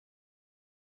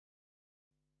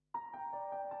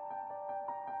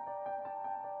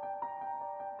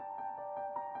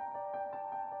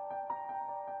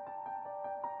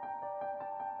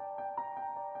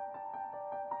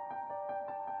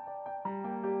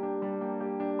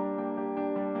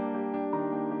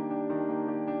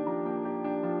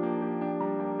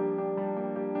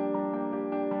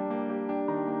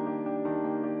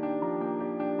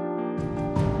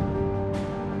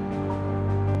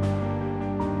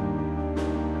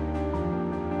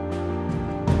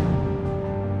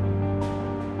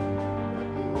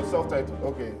self-titled.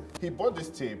 Okay, he bought this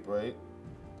tape, right?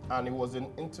 And it was an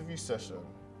interview session.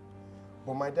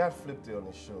 But my dad flipped it on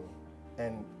his show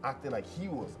and acted like he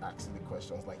was asking the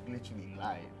questions, like literally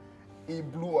lied.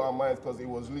 It blew our minds because it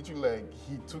was literally like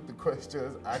he took the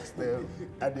questions, asked them,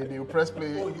 and then they would press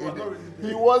play.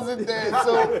 He wasn't there,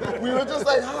 so we were just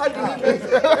like, how did he make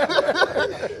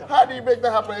that? How did he make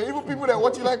that happen? And even people that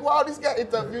watch you like, wow, this guy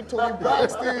interviewed Tony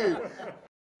Braxton.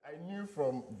 I knew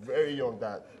from very young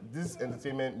that this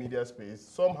entertainment media space,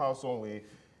 somehow, some way,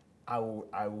 I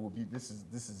will be. This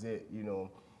is it, you know.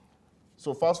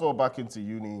 So fast forward back into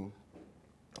uni,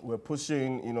 we're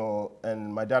pushing, you know,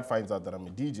 and my dad finds out that I'm a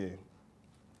DJ.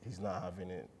 He's not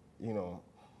having it, you know.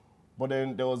 But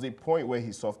then there was a point where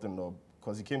he softened up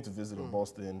because he came to visit in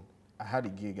Boston. I had a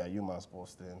gig at UMass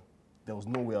Boston. There was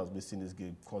no way I was missing this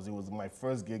gig because it was my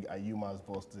first gig at UMass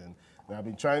Boston. And I've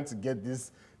been trying to get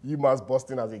this UMass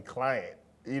Boston as a client.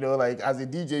 You know, like as a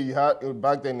DJ, you had,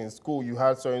 back then in school, you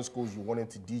had certain schools you wanted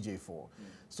to DJ for.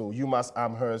 So UMass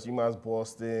Amherst, UMass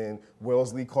Boston,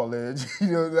 Wellesley College,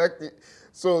 you know, that.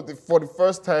 So for the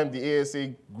first time, the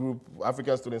ASA group,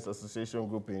 African Students Association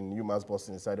group in UMass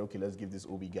Boston decided, okay, let's give this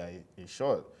OB guy a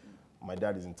shot. My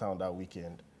dad is in town that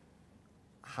weekend.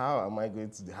 How am I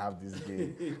going to have this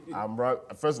gig?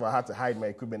 First of all, I had to hide my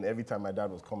equipment every time my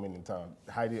dad was coming in town.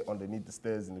 Hide it underneath the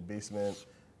stairs in the basement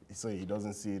so he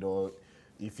doesn't see it all.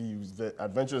 If he's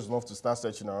adventurous enough to start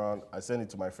searching around, I send it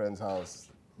to my friend's house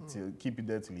to keep it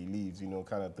there till he leaves, you know,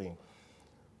 kind of thing.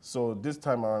 So this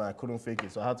time around, I couldn't fake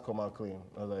it, so I had to come out clean.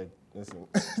 I was like, listen,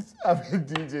 I've been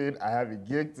DJing, I have a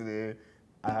gig today,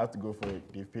 I have to go for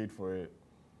it, they've paid for it.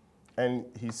 And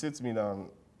he sits me down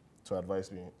to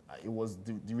advise me. It was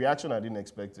the reaction I didn't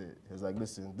expect it. He was like,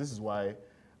 listen, this is why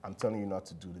I'm telling you not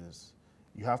to do this.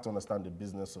 You have to understand the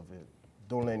business of it.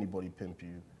 Don't let anybody pimp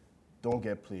you. Don't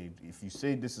get played. If you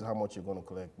say this is how much you're gonna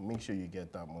collect, make sure you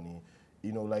get that money.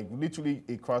 You know, like literally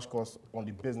a crash course on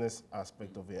the business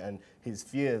aspect of it. And his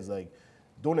fear is like,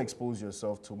 don't expose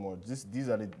yourself too much. These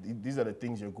are the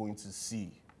things you're going to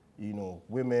see. You know,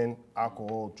 women,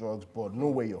 alcohol, drugs, but know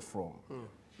where you're from.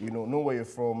 You know where you're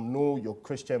from, know your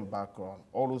Christian background,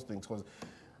 all those things. Because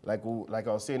like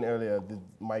I was saying earlier,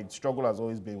 my struggle has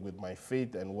always been with my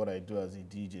faith and what I do as a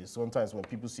DJ. Sometimes when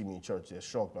people see me in church, they're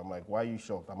shocked. I'm like, why are you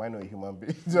shocked? Am I not a human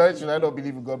being? Should I not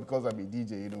believe in God because I'm a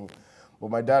DJ, you know? But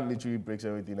my dad literally breaks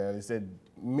everything, and he said,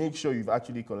 make sure you've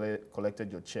actually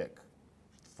collected your check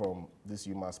from this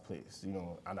UMass place, you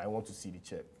know, and I want to see the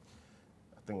check.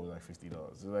 I think it was like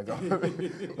 $50.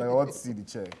 Like, I want to see the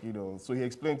check, you know. So he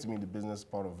explained to me the business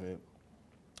part of it.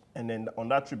 And then on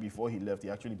that trip before he left,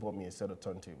 he actually bought me a set of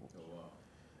turntables. Oh, wow.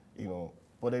 You know,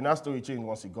 but then that story changed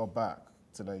once he got back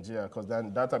to Nigeria, because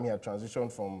then that time he had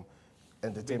transitioned from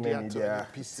entertainment media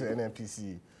to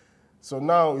NNPC. So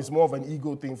now it's more of an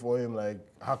ego thing for him, like,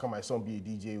 how can my son be a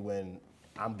DJ when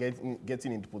I'm getting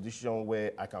into a position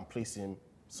where I can place him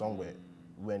somewhere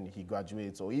when he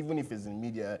graduates? Or even if it's in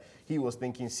media, he was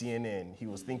thinking CNN, he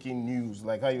was thinking news,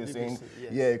 like how you were saying,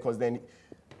 yes. Yeah, because then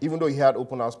even though he had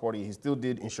open house party, he still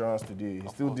did Insurance Today, he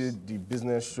still did the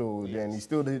business show, yes. Then he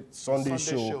still did Sunday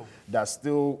show that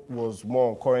still was more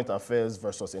on current affairs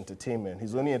versus entertainment.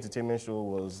 His only entertainment show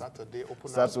was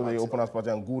Saturday Open House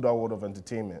Party and Good World of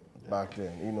Entertainment back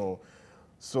then, you know.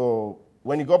 So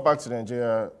when he got back to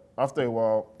Nigeria, after a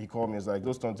while, he called me, he was like,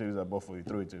 those turntables I bought for you,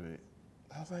 throw it away.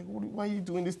 I was like, why are you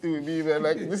doing this thing with me, man?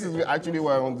 Like, this is actually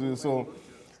what I want to do. So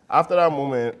after that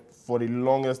moment, for the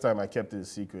longest time, I kept it a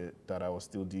secret that I was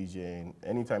still DJing.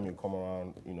 Anytime you come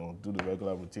around, you know, do the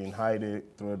regular routine, hide it,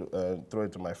 throw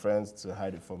it to my friends to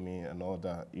hide it for me and all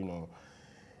that, you know.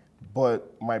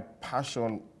 But my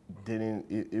passion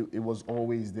it was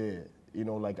always there. You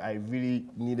know, like I really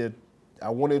I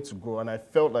wanted to grow. And I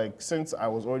felt like since I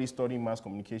was already studying mass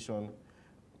communication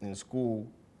in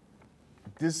school,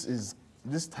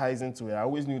 this ties into it. I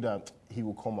always knew that he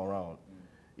would come around,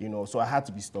 you know, so I had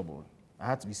to be stubborn. I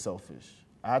had to be selfish.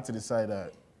 I had to decide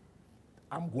that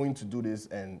I'm going to do this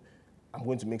and I'm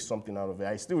going to make something out of it.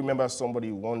 I still remember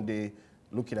somebody one day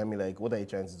looking at me like, what are you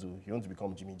trying to do? You want to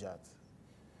become Jimmy Jat?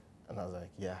 And I was like,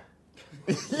 yeah.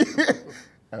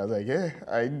 I was like, yeah,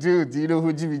 I do. Do you know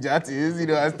who Jimmy Jat is? You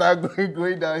know, I start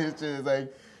going down history. It's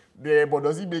like, yeah, but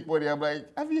does he make money? I'm like,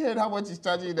 have you heard how much he's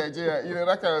charging in Nigeria? You know,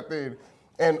 that kind of thing.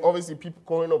 And obviously, people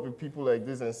growing up with people like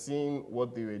this and seeing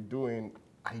what they were doing,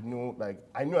 I knew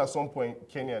at some point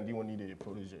Kenny and Dion needed a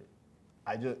protege.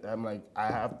 I'm like, I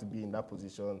have to be in that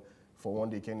position for one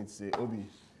day Kenny to say, Obi,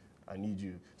 I need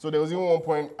you. So there was even one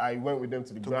point I went with them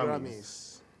to the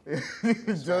Grammys.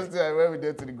 I went with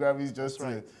them to the Grammys just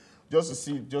to just to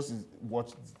see, just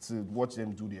to watch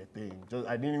them do their thing. Just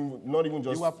I didn't even, not even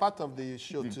just. You were part of the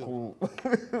show too. Cool.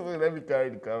 Let me carry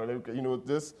the camera. You know,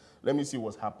 just let me see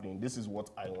what's happening. This is what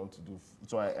I want to do.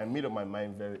 So I made up my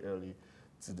mind very early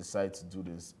to decide to do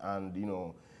this, and you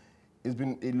know, it's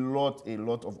been a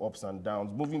lot of ups and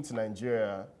downs. Moving to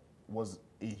Nigeria was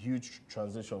a huge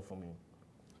transition for me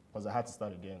because I had to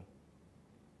start again.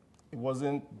 It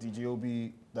wasn't DJ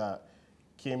Obi that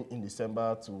came in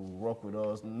December to rock with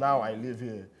us. Now I live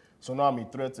here, so now I'm a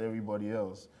threat to everybody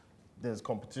else. There's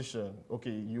competition.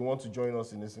 Okay, you want to join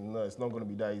us in this? No, it's not going to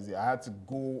be that easy. I had to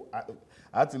go.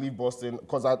 I had to leave Boston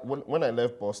because when I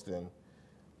left Boston,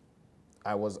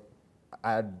 I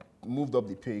had moved up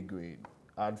the pay grade.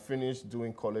 I had finished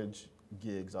doing college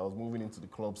gigs. I was moving into the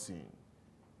club scene.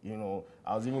 You know,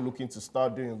 I was even looking to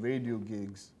start doing radio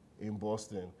gigs in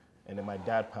Boston, and then my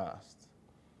dad passed.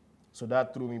 So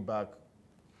that threw me back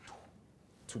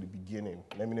to the beginning.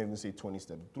 Let me not even say 20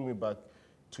 steps. It threw me back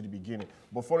to the beginning.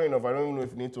 But funny enough, I don't even know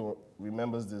if Nito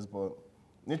remembers this, but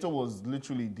Nito was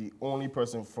literally the only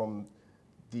person from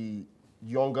the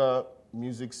younger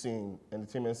music scene,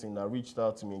 entertainment scene, that reached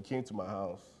out to me and came to my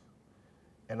house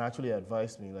and actually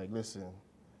advised me, like, listen,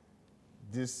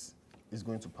 this is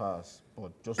going to pass,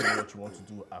 but just know what you want to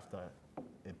do after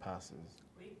it passes.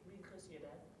 Were you close to your dad?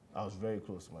 I was very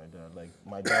close to my dad. Like,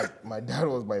 my dad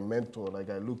was my mentor. Like,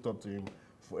 I looked up to him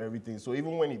for everything. So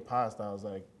even when he passed, I was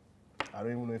like, I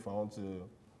don't even know if I want to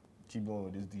keep going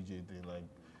with this DJ thing. Like,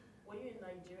 were you in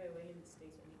Nigeria? Were you in the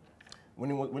States when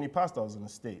he passed? When he passed, I was in the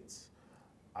States.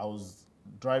 I was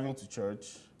driving to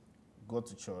church, got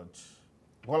to church.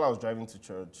 While I was driving to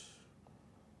church,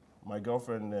 my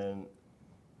girlfriend then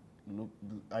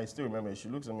I still remember, she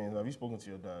looks at me and says, have you spoken to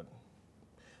your dad?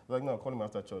 I was like, no, call him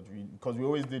after church. Because we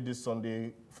always did this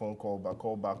Sunday phone call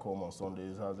back home on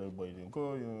Sundays. How's everybody doing?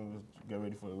 Go, you know, get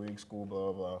ready for the week, school,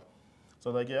 blah, blah. So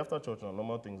I was like, yeah, after church, on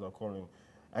normal things, I'll call him.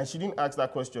 And she didn't ask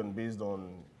that question based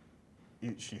on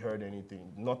if she heard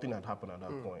anything. Nothing had happened at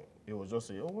that point. It was just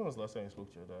say, oh, when was the last time you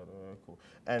spoke to your dad? Cool.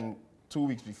 And 2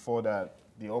 weeks before that,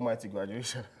 the almighty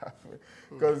graduation happened.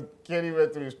 Because Kenny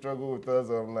went through a struggle with us.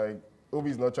 I'm like,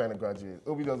 Obi's not trying to graduate.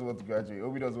 Obi doesn't want to graduate.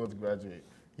 Obi doesn't want to graduate.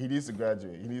 He needs to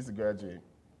graduate. He needs to graduate.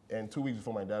 And 2 weeks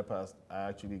before my dad passed, I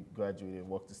actually graduated,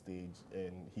 walked the stage,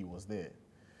 and he was there.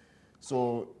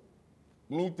 So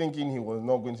me thinking he was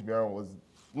not going to be around was,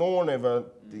 no one ever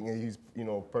thinking he's, you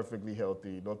know, perfectly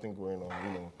healthy, nothing going on,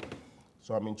 you know.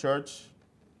 So I'm in church,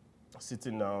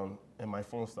 sitting down, and my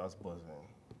phone starts buzzing.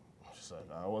 I'm just like,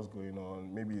 what's going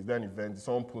on? Maybe is there an event?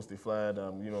 Someone post a flyer that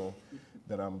I'm, you know,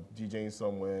 that I'm DJing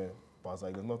somewhere. But I was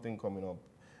like, there's nothing coming up.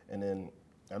 And then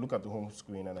I look at the home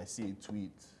screen and I see a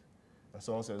tweet. And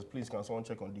someone says, please, can someone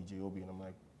check on DJ Obi? And I'm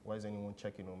like, why is anyone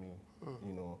checking on me?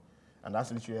 You know, and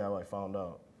that's literally how I found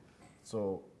out.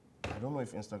 So I don't know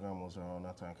if Instagram was around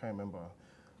that time. I can't remember.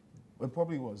 It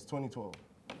probably was 2012.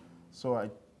 So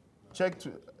I checked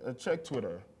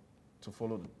Twitter to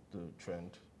follow the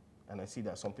trend, and I see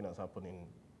that something has happened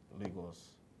in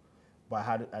Lagos. But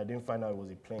I didn't find out it was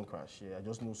a plane crash. Yeah, I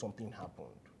just knew something happened.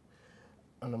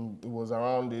 And it was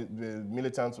around the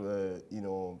militants were, you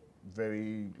know,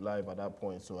 very live at that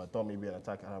point. So I thought maybe an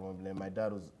attack had happened. And my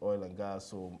dad was oil and gas,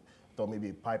 so I thought maybe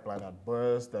a pipeline had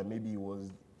burst, and maybe it was.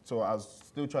 So I was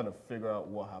still trying to figure out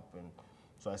what happened.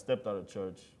 So I stepped out of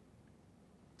church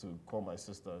to call my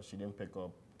sister. She didn't pick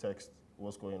up. Text,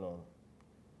 what's going on?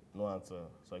 No answer.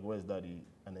 It's like, where's daddy?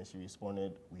 And then she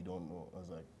responded, we don't know. I was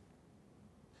like,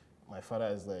 my father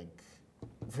is like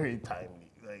very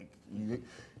timely. Like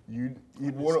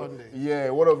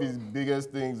one of his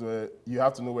biggest things where you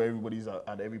have to know where everybody's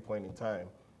at every point in time.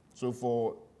 So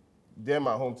for them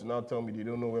at home to now tell me they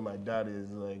don't know where my dad is,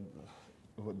 like,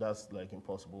 that's like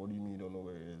impossible. What do you mean you don't know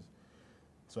where he is?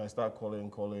 So I start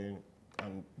calling,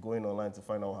 and going online to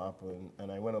find out what happened.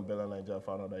 And I went on Bella Nigeria,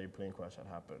 found out that a plane crash had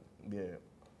happened. Yeah.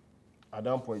 At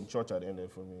that point, church had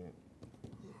ended for me.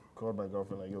 Called my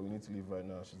girlfriend, like, yo, we need to leave right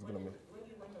now. She's gonna make. When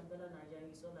you went on Bella Nigeria,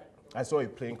 you saw like. I saw a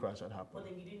plane crash had happened. But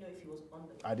then you didn't know if he was on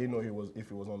the plane. I didn't know if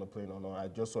he was on the plane or not. I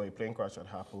just saw a plane crash had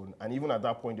happened. And even at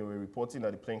that point, they were reporting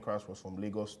that the plane crash was from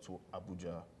Lagos to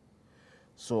Abuja.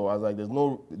 So I was like,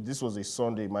 this was a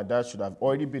Sunday. My dad should have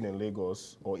already been in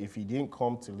Lagos, or if he didn't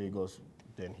come to Lagos,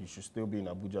 then he should still be in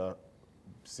Abuja,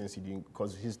 since he didn't,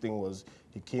 because his thing was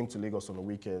he came to Lagos on the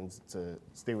weekends to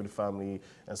stay with the family.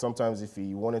 And sometimes if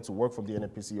he wanted to work from the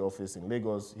NNPC office in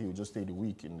Lagos, he would just stay the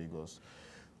week in Lagos.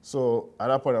 So at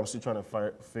that point, I'm still trying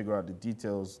to figure out the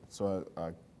details. So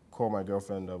I called my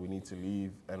girlfriend that we need to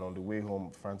leave. And on the way home,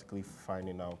 frantically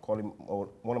finding out, calling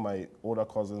one of my older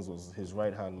cousins was his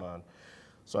right-hand man.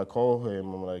 So I called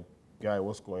him, I'm like, guy,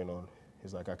 what's going on?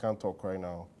 He's like, I can't talk right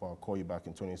now, but I'll call you back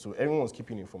in 20. So everyone was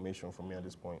keeping information from me at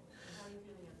this point. How are you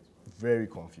feeling at this point?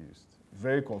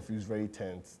 Very confused, very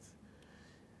tensed.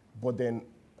 But then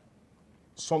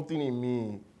something in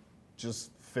me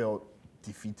just felt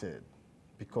defeated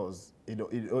because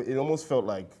it almost felt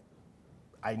like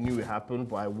I knew it happened,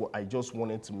 but I just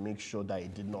wanted to make sure that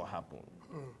it did not happen,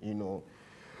 you know.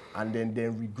 And then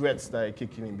regret started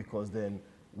kicking in because then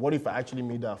what if I actually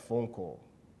made that phone call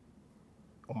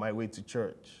on my way to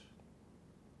church?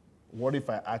 What if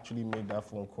I actually made that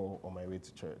phone call on my way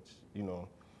to church, you know?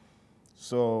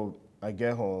 So I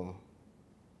get home,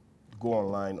 go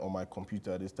online on my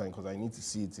computer this time because I need to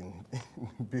see it in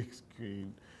big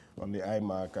screen on the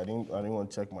iMac. I didn't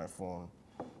want to check my phone.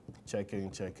 Check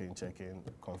in,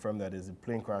 confirm that there's a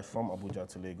plane crash from Abuja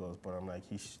to Lagos, but I'm like,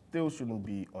 he still shouldn't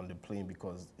be on the plane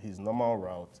because his normal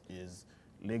route is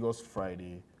Lagos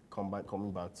Friday,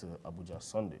 coming back to Abuja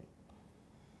Sunday.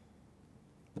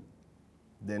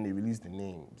 Then they release the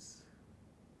names.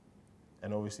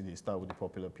 And obviously they start with the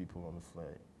popular people on the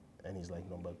flight. And he's like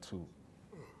number 2.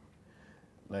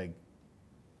 Like,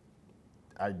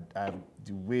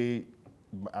 the way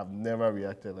I've never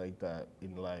reacted like that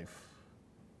in life.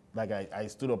 Like I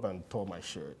stood up and tore my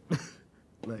shirt.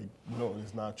 Like, no,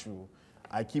 it's not true.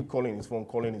 I keep calling his phone,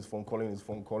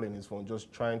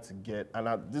 just trying to get, and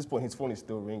at this point his phone is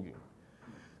still ringing.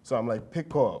 So I'm like,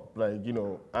 pick up, like, you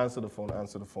know, answer the phone. Was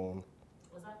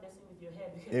that messing with your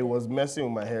head? It was messing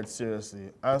with my head, seriously.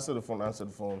 Answer the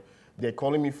phone. They're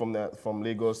calling me from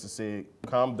Lagos to say,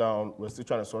 calm down, we're still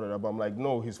trying to sort it out. But I'm like,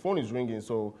 no, his phone is ringing,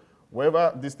 so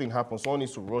wherever this thing happens, someone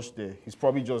needs to rush there. He's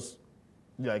probably just,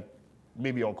 like,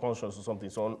 maybe unconscious or something.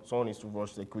 So someone needs to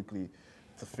rush there quickly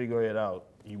to figure it out.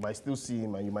 You might still see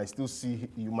him, and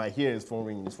you might hear his phone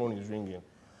ringing. His phone is ringing.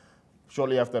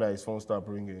 Shortly after that, his phone stopped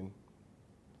ringing.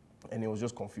 And it was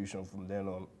just confusion from then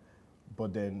on.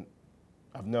 But then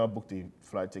I've never booked a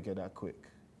flight ticket that quick.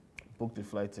 Booked the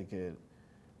flight ticket,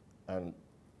 and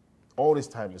all this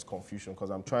time is confusion because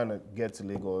I'm trying to get to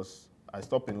Lagos. I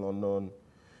stop in London,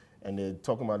 and they're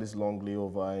talking about this long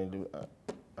layover, and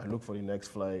I look for the next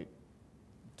flight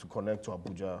to connect to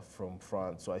Abuja from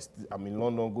France. So I'm in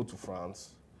London, go to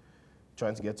France,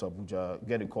 trying to get to Abuja,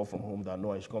 get a call from home that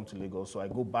no, I should come to Lagos. So I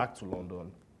go back to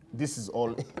London. This is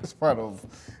all as part of,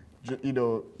 you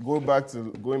know, going back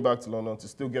to London to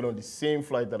still get on the same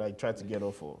flight that I tried to get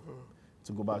off of,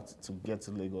 to go back to get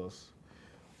to Lagos.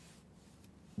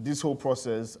 This whole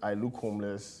process, I look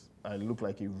homeless. I look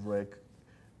like a wreck.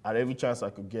 At every chance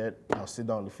I could get, I'll sit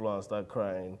down on the floor and start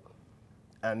crying.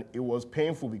 And it was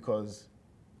painful because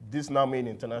this now made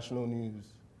international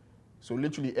news. So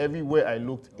literally everywhere I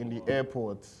looked in the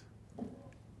airport,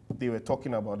 they were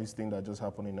talking about this thing that just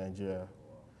happened in Nigeria.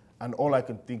 And all I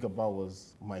could think about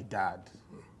was my dad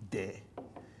there.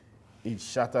 It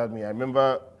shattered me. I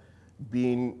remember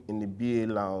being in the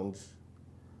BA lounge,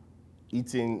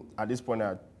 eating. At this point,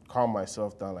 I calmed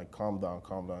myself down, like calm down.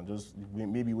 Just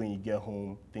maybe when you get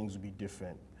home, things will be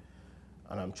different.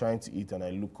 And I'm trying to eat and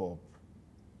I look up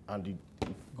and it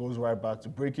goes right back to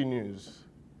breaking news.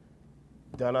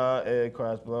 Dana air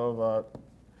crash, blah, blah,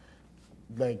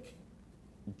 blah. Like,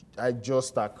 I just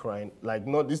start crying. Like,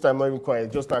 not this time, not even crying, I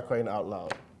just start crying out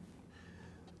loud.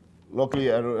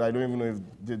 Luckily, I don't even know if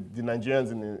the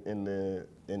Nigerians in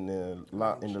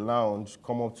the lounge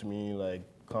come up to me like,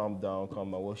 calm down,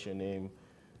 what's your name?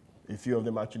 A few of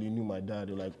them actually knew my dad.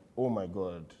 They're like, oh my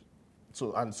God.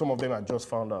 So, and some of them had just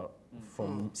found out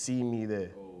from seeing me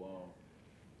there. Oh, wow.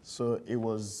 So it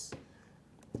was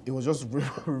just a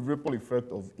ripple effect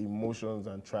of emotions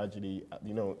and tragedy.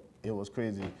 You know, it was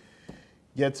crazy.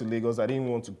 Get to Lagos, I didn't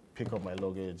want to pick up my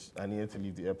luggage. I needed to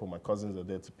leave the airport. My cousins are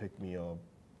there to pick me up,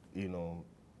 you know.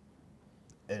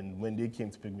 And when they came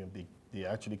to pick me up, they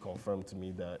actually confirmed to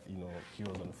me that, you know, he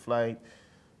was on the flight.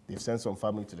 They've sent some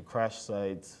family to the crash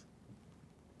site.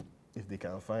 If they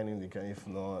can find him, they can. If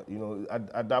not, you know,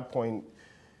 at that point,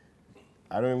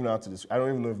 I don't even know how to describe. I don't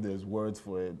even know if there's words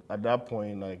for it. At that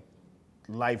point, like,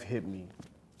 life hit me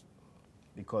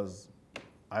because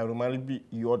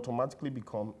you automatically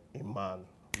become a man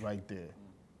right there.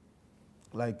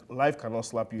 Like, life cannot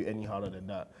slap you any harder than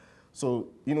that. So,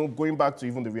 you know, going back to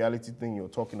even the reality thing you're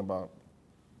talking about,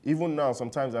 even now,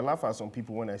 sometimes I laugh at some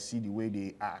people when I see the way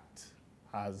they act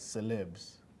as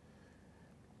celebs.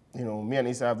 You know, me and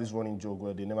Issa have this running joke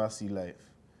where they never see life.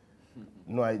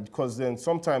 No, because then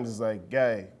sometimes it's like,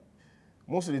 guy,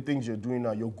 most of the things you're doing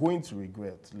now, you're going to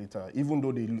regret later, even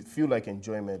though they feel like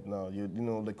enjoyment now, you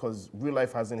know, because real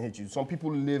life hasn't hit you. Some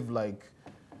people live like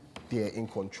they're in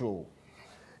control.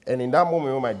 And in that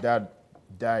moment when my dad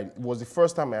died, it was the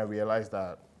first time I realized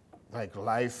that, like,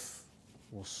 life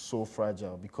was so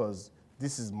fragile because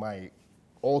this is my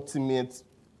ultimate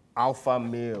alpha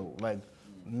male. Like,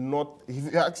 not,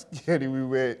 if you ask Kenny,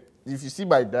 if you see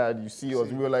my dad, you see us,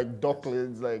 we were like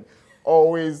ducklings, like,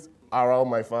 always around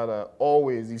my father,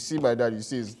 always. You see my dad, you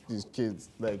see his kids,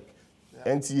 like,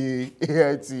 NTA,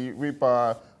 AIT,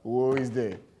 Reaper, were always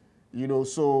there. You know,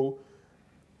 so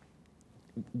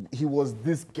he was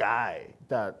this guy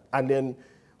that, and then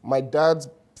my dad's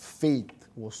faith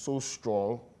was so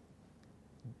strong.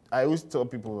 I always tell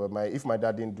people that if my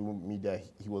dad didn't do media,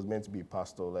 he was meant to be a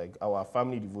pastor. Like, our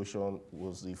family devotion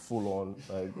was a full-on,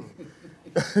 like,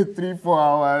 3-4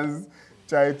 hours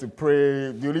trying to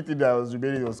pray. The only thing that was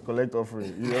remaining was collect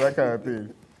offering, you know, that kind of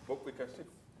thing.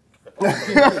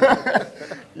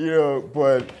 You know,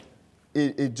 but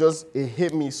it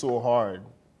hit me so hard.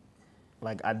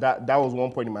 Like, that was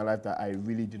one point in my life that I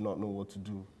really did not know what to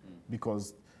do,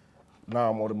 because now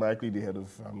I'm automatically the head of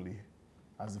the family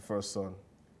as the first son.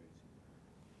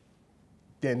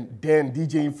 Then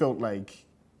DJing felt like,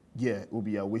 yeah,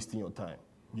 Obi, you're wasting your time.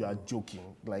 You are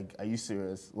joking. Like, are you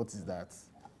serious? What is that?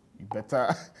 You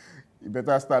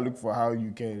better start looking for how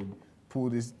you can pull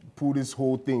this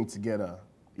whole thing together.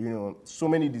 You know, so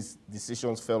many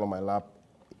decisions fell on my lap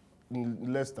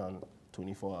in less than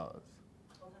 24 hours.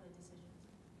 What kind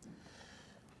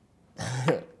of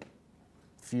decisions?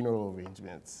 Funeral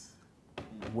arrangements,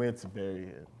 where to bury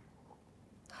him,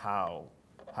 how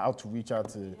to reach out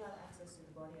to. Do you have access to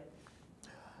the body?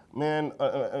 Man,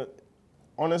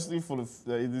 honestly, if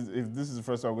this is the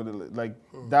first time I'm gonna like,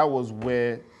 that was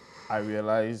where I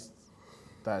realized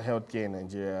that healthcare in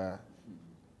Nigeria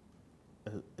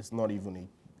is not even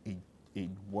a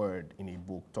word in a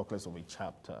book, talk less of a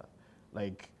chapter.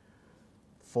 Like,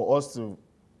 for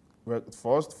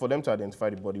them to identify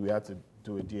the body, we had to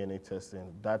do a DNA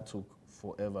testing. That took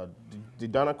forever. The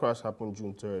Dana crash happened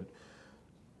June 3rd.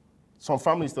 Some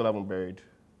families still haven't buried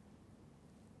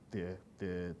their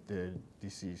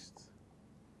deceased.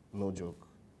 No joke.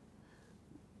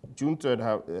 June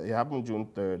 3rd, it happened June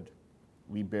 3rd.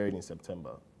 We buried in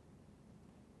September.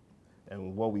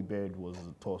 And what we buried was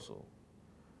the torso.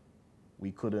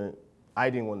 I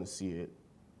didn't want to see it,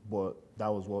 but that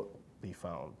was what they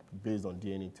found based on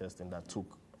DNA testing that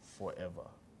took forever.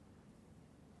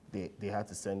 They had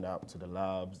to send out to the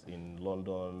labs in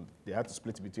London. They had to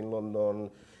split it between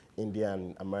London, India,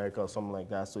 and America or something like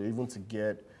that. So even to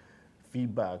get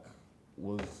feedback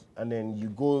and then you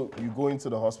go into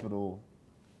the hospital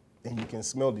and you can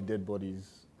smell the dead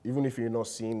bodies. Even if you're not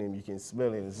seeing them, you can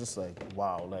smell it. It's just like,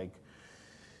 wow. Like,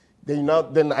 then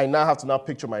I now have to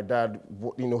picture my dad,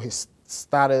 you know, his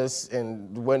status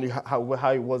and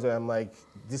how he was. And I'm like,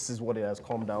 this is what it has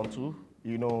come down to,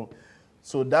 you know.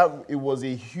 So it was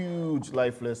a huge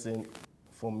life lesson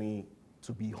for me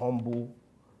to be humble,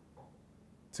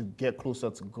 to get closer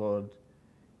to God,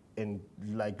 and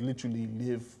like literally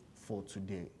live for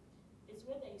today. It's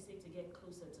weird that you say to get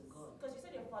closer to God, because you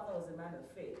said your father was a man of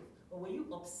faith, but were you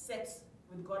upset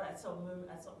with God at some point,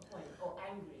 or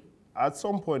angry? At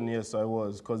some point, yes, I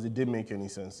was, because it didn't make any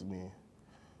sense to me.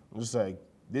 I'm just like,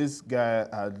 this guy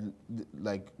had,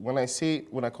 like, when I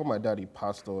call my dad a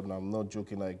pastor, and I'm not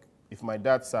joking, like, if my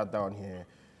dad sat down here,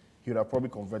 he would have probably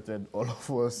converted all of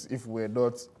us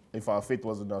if our faith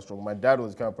wasn't that strong. My dad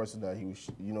was the kind of person that he would,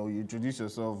 you know, you introduce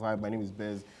yourself, hi, my name is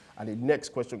Bez, and the next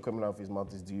question coming out of his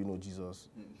mouth is, do you know Jesus?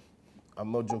 I'm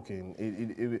not joking.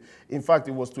 In fact,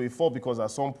 it was to a fault, because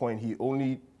at some point he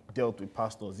only dealt with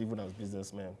pastors, even as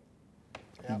businessmen.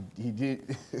 Yeah. He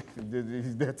did.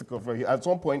 He's there to confirm. At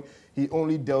some point, he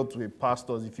only dealt with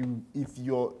pastors. If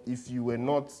you were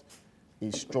not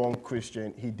a strong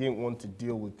Christian, he didn't want to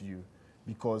deal with you,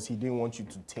 because he didn't want you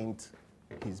to taint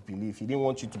his belief. He didn't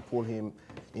want you to pull him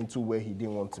into where he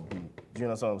didn't want to be. Do you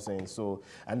understand what I'm saying? So,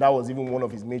 and that was even one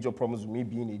of his major problems with me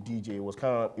being a DJ.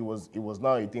 It was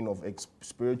now a thing of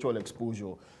spiritual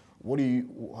exposure.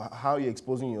 How are you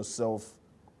exposing yourself?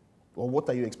 Or what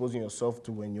are you exposing yourself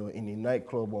to when you're in a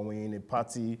nightclub or when you're in a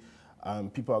party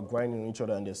and people are grinding on each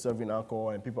other and they're serving alcohol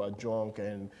and people are drunk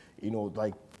and, you know,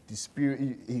 like the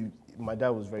spirit, my dad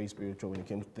was very spiritual when it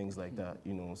came to things like that,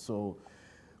 you know. So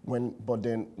but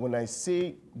then when I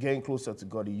say getting closer to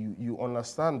God, you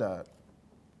understand that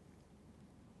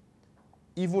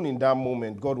even in that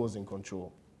moment, God was in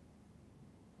control,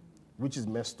 which is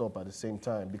messed up at the same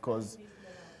time, because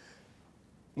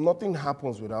nothing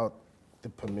happens without the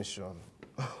permission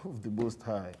of the Most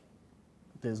High.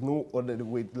 There's no other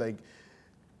way. Like,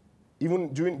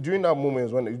 even during that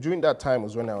moment, during that time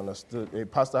was when I understood. A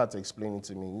pastor had to explain it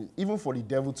to me. Even for the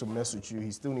devil to mess with you, he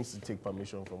still needs to take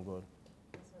permission from God.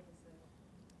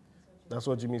 That's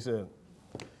what Jimmy said.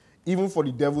 even for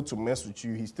the devil to mess with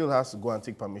you, he still has to go and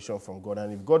take permission from God.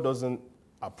 And if God doesn't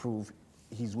approve,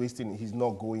 he's wasting it. He's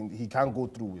not going, he can't go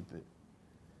through with it.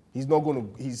 He's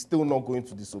still not going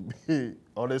to disobey,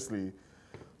 honestly.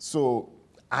 So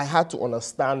I had to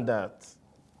understand that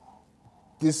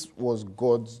this was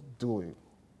God's doing.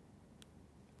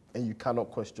 And you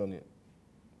cannot question it.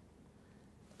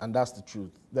 And that's the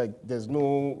truth. Like, there's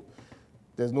no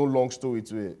long story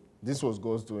to it. This was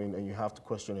God's doing, and you have to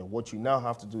question it. What you now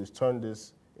have to do is turn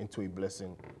this into a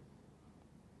blessing.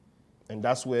 And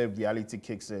that's where reality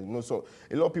kicks in. You know, so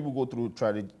a lot of people go through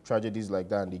tragedies like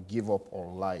that, and they give up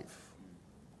on life.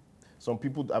 Some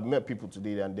people, I've met people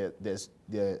today, and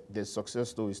their success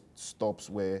story stops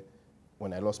when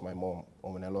I lost my mom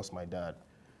or when I lost my dad,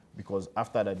 because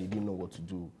after that they didn't know what to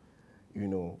do, you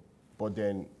know. But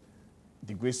then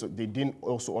the grace, they didn't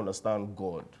also understand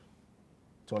God,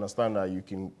 to understand that you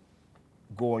can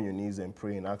go on your knees and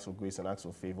pray and ask for grace and ask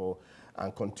for favor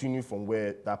and continue from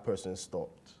where that person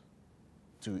stopped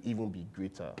to even be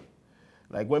greater.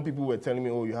 Like when people were telling me,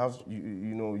 oh,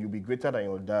 you'll be greater than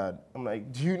your dad. I'm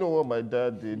like, do you know what my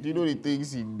dad did? Do you know the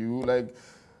things he knew? Like,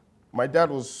 my dad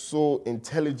was so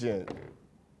intelligent.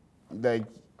 Like,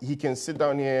 he can sit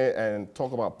down here and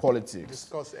talk about politics.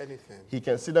 Discuss anything. He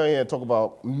can sit down here and talk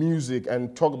about music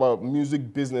and talk about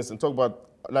music business and talk about,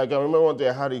 like, I remember one day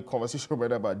I had a conversation with my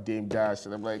dad about Dame Dash,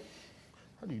 and I'm like,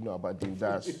 how do you know about Dame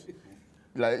Dash?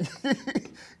 Like,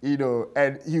 you know,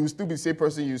 and he would still be the same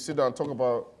person. You sit down and talk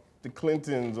about the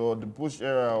Clintons or the Bush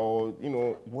era or, you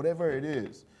know, whatever it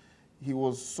is. He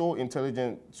was so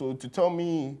intelligent. So to tell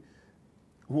me,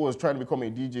 who was trying to become a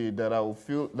DJ, that I would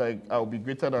feel like I would be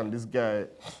greater than this guy,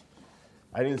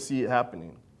 I didn't see it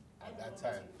happening. At that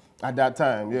time. At that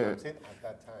time, yeah. I'm saying at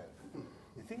that time.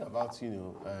 The thing about, you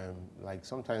know, like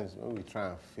sometimes when we try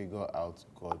and figure out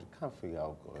God, you can't figure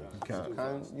out God.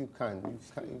 You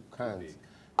can't.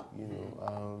 You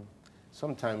know,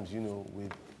 sometimes, you know,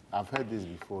 I've heard this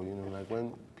before, you know, like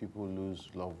when people lose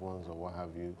loved ones or what have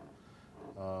you,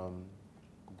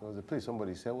 there was a place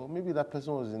somebody said, well, maybe that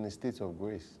person was in a state of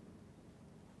grace.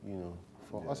 You know,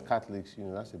 for us Catholics, you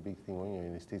know, that's a big thing when you're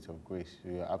in a state of grace,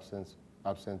 you're absent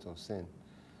of sin.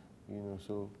 You know,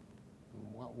 so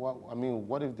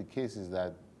what if the case is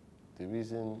that the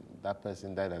reason that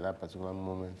person died at that particular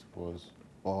moment was,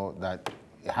 or that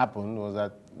it happened, was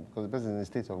that because the person is in a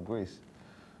state of grace,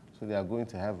 so they are going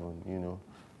to heaven, you know.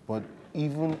 But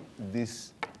even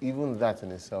that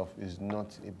in itself is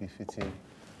not a befitting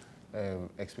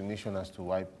explanation as to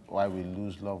why we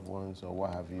lose loved ones or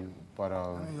what have you. But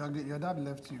I mean, your dad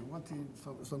left you.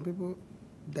 Some people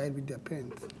died with their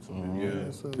parents.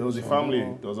 Yeah. So There was a family.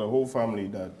 There was a whole family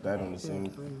that died on the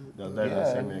same. That died on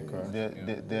the same aircraft.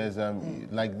 There's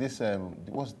like this.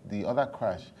 What's the other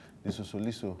crash? The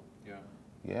Sosoliso. Yeah.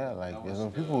 Yeah, like there's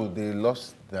some people, they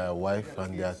lost their wife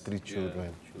and their 3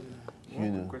 children. You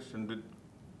know. Question: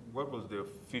 what was the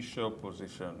official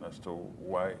position as to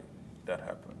why that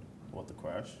happened? What, the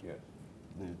crash? Yeah.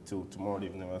 Till tomorrow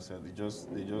they've never said. They just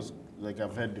like,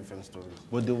 I've heard different stories.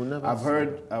 But they will never.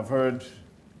 I've heard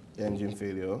engine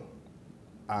failure,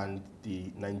 and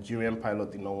the Nigerian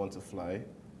pilot did not want to fly,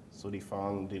 so they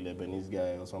found the Lebanese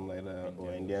guy or something like that,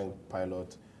 or Indian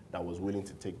pilot that was willing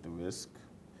to take the risk.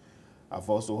 I've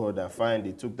also heard that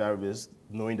they took that risk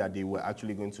knowing that they were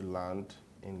actually going to land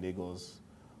in Lagos,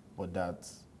 but that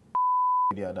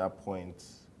at that point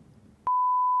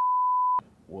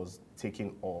was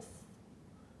taking off.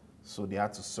 So they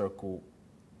had to circle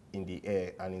in the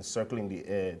air, and in circling the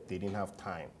air, they didn't have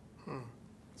time.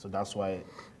 So that's why,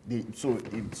 so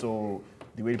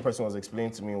the way the person was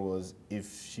explaining to me was,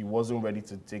 if she wasn't ready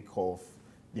to take off,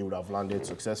 they would have landed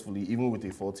successfully, even with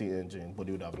a faulty engine, but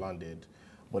they would have landed.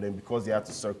 But then because they had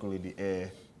to circle in the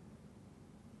air,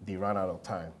 they ran out of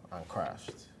time and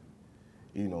crashed.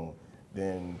 You know,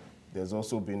 then there's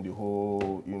also been the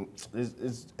whole, you know,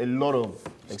 there's a lot of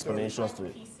explanations to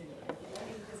it.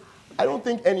 I don't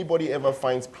think anybody ever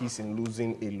finds peace in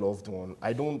losing a loved one.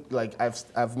 I don't, like,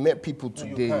 I've met people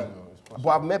today, but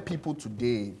I've met people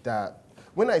today that,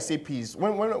 when I say peace,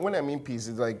 when I mean peace,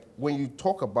 it's like, when you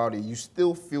talk about it, you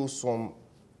still feel some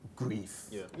grief.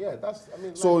 Yeah, that's, I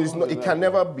mean. So it's not, it can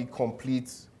never be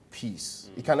complete peace.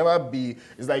 It can never be,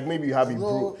 it's like maybe you have a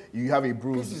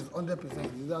bruise. Peace is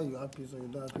 100%. Either you have peace or you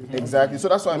don't have peace. Exactly. So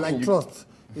that's what I mean. Like trust.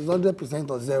 It's 100%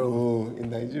 or 0. Oh, in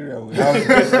Nigeria, we have.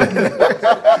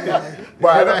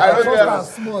 But I don't Trust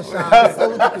is small,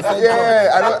 70%.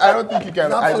 yeah, I don't think you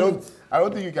can. I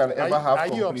don't think you can ever have. Are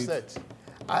you complete. upset?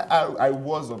 I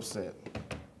was upset.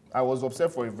 I was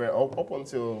upset for up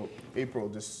until April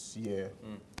this year.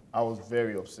 I was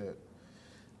very upset.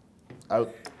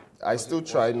 I still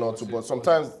try not to, but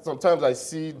sometimes I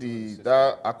see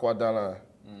that aquadana.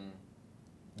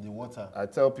 The water. I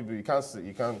tell people you can't.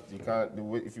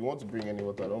 If you want to bring any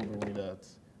water, don't bring me that.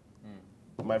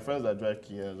 My friends that drive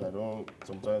Kias, I don't.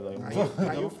 Sometimes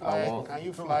Can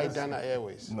you fly Dana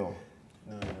Airways? No.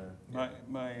 My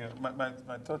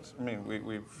thoughts. I mean,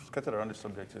 we've scattered around the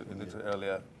subject a little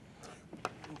earlier.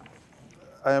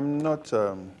 I am not,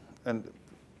 and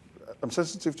I'm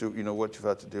sensitive to what you've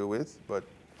had to deal with, but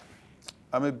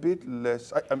I'm a bit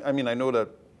less. I mean, I know that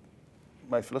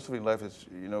my philosophy in life is,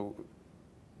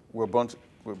 you're born.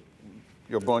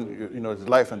 It's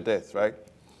life and death, right?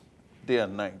 Day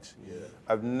and night. Yeah.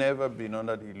 I've never been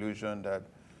under the illusion that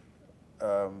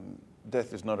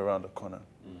death is not around the corner.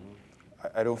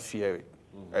 I don't fear it.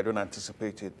 I don't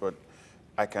anticipate it, but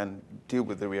I can deal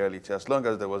with the reality. As long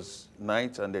as there was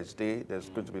night and there's day, there's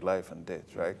going to be life and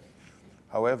death, right?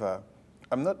 However,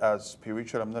 I'm not as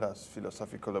spiritual, I'm not as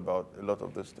philosophical about a lot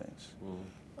of those things.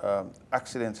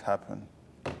 Accidents happen.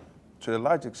 To a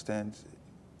large extent,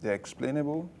 they're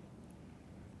explainable,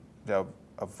 they're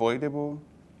avoidable,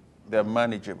 they're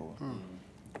manageable.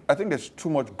 I think there's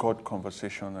too much God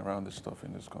conversation around this stuff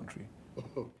in this country.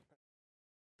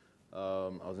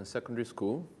 I was in secondary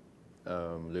school,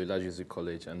 Loyola Jesuit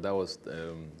College, and that was,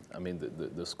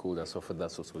 the school that suffered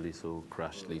that so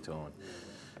crashed later on.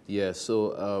 Yeah,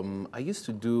 so I used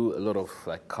to do a lot of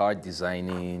like card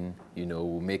designing,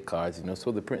 make cards,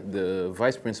 So the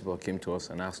vice principal came to us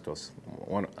and asked us,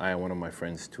 I and one of my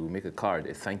friends, to make a card,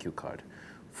 a thank you card,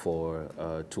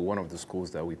 to one of the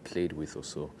schools that we played with or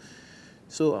so.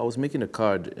 So I was making a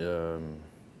card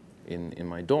in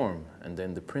my dorm, and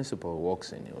then the principal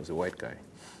walks in. It was a white guy,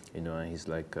 and he's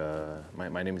like,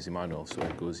 my name is Emmanuel. So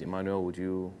he goes, Emmanuel, would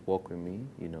you walk with me?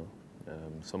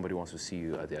 Somebody wants to see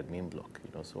you at the admin block.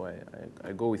 So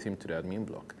I go with him to the admin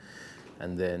block,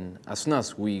 and then as soon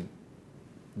as we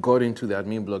got into the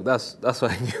admin block, that's why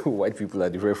I knew white people are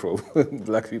different from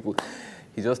black people.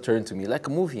 He just turned to me like a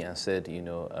movie and said,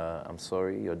 I'm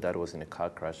sorry, your dad was in a car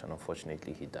crash and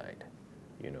unfortunately he died,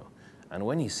 And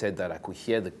when he said that, I could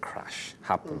hear the crash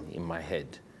happen in my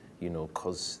head,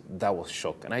 because that was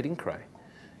shock. And I didn't cry,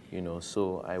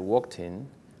 So I walked in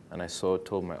and I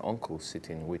told my uncle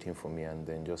sitting, waiting for me, and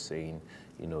then just saying,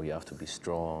 you have to be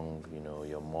strong,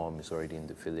 your mom is already in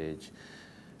the village.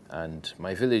 And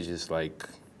my village is like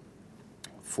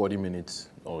 40 minutes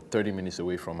or 30 minutes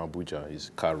away from Abuja,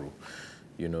 is Karu,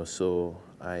 So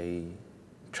I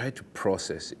tried to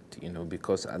process it,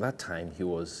 because at that time he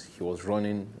was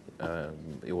running,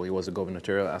 he was a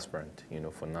gubernatorial aspirant,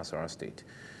 for Nasarawa State.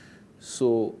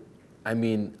 So,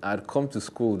 I'd come to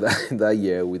school that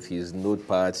year with his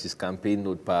notepads, his campaign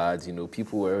notepads,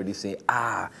 people were already saying,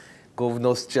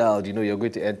 governor's child, you're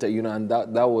going to enter, and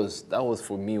that was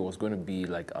for me, was going to be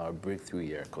like our breakthrough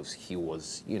year, because he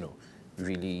was,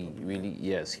 really, really,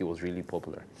 yes, he was really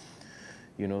popular,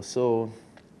 so,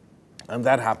 and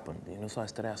that happened, so I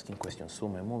started asking questions. So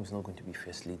my mom is not going to be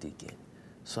first lady again.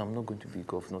 So I'm not going to be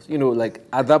governor. Like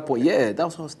at that point, yeah,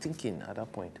 that's what I was thinking at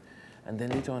that point. And then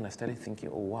later on, I started thinking,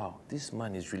 oh, wow, this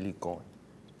man is really gone.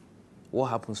 What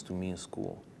happens to me in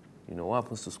school? What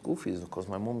happens to school fees? Because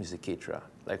my mom is a caterer.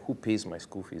 Like, who pays my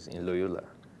school fees in Loyola?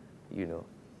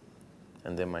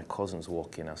 And then my cousins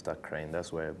walk in and start crying.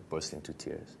 That's where I burst into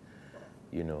tears,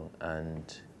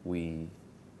 and we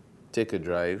take a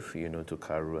drive, to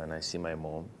Karu, and I see my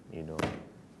mom,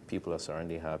 people are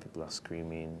surrounding her, people are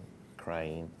screaming,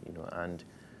 crying, and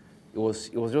it was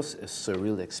just a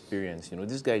surreal experience.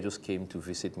 This guy just came to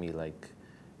visit me like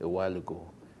a while ago,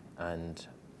 and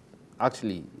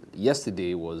actually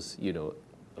yesterday was,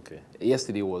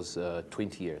 yesterday was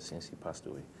 20 years since he passed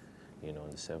away, on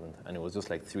the 7th, and it was just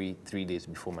like three days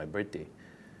before my birthday.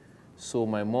 So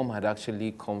my mom had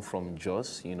actually come from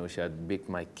Jos, she had baked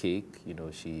my cake,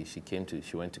 she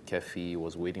went to Kefi,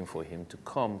 was waiting for him to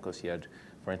come because he had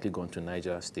apparently gone to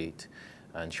Niger State,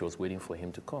 and she was waiting for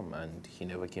him to come, and he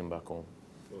never came back home.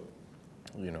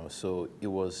 So it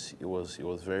was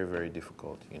very, very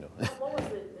difficult, What was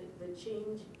the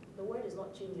change? The word is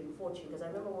not change in fortune, because I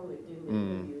remember when we were doing the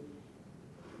interview,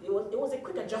 it was a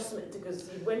quick adjustment, because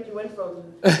you went from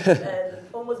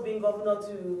almost being governor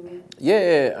to...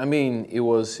 Yeah, it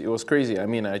was crazy.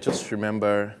 I just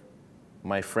remember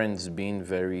my friends being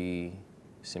very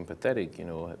sympathetic,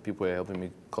 people were helping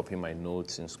me copy my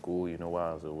notes in school,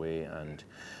 while I was away, and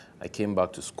I came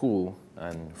back to school,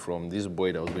 and from this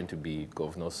boy that was going to be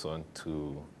governor's son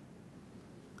to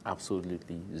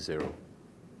absolutely zero,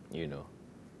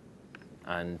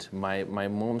 And my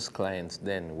mom's clients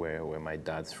then were my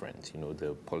dad's friends,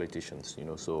 the politicians,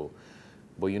 so,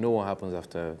 but what happens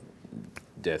after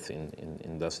death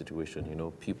in that situation. You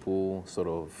know, people sort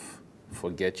of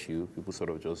forget you. People sort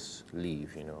of just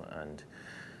leave. You know, and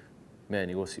man,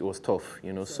 it was tough.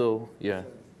 You know, so yeah.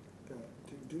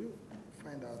 Do you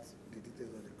find out the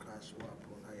details of the crash? What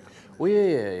happened? Oh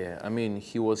yeah. I mean,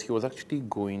 he was actually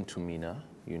going to Mina.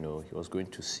 You know, he was going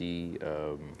to see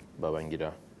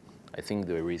Babangida. I think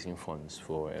they were raising funds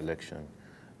for election.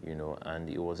 You know, and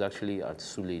it was actually at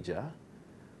Suleja,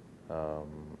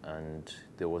 and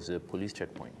there was a police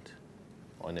checkpoint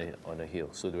on a hill.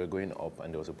 So they were going up,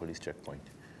 and there was a police checkpoint.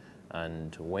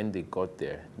 And when they got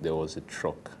there, there was a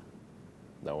truck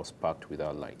that was parked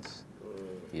without lights.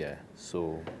 Yeah,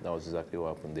 so that was exactly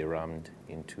what happened. They rammed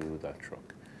into that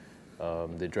truck.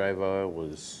 The driver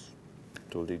was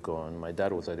totally gone. My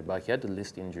dad was at the back. He had a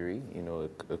list injury, you know,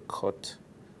 a cut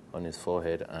on his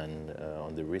forehead and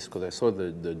on the wrist, because I saw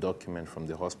the document from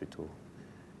the hospital.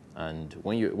 And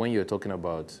when you're talking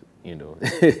about, you know,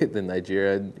 the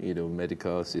Nigerian, you know,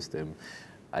 medical system,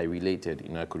 I related. You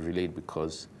know, I could relate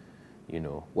because, you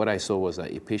know, what I saw was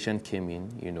that a patient came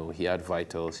in, you know, he had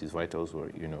vitals, his vitals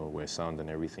were, you know, were sound and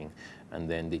everything, and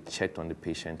then they checked on the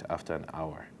patient after an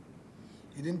hour.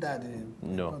 He didn't die,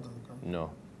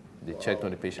 No. They checked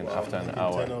on the patient after an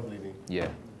hour. Internal bleeding. Yeah.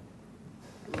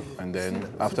 And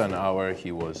then after an hour,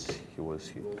 he was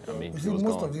most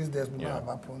gone. of these deaths would not have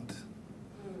happened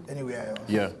anywhere else.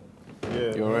 Yeah.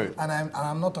 You're right. And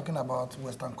I'm not talking about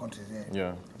Western countries here. Yeah.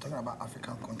 I'm talking about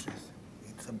African countries.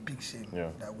 It's a big shame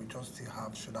that we just still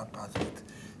have shoulder pads with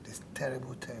this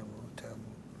terrible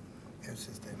health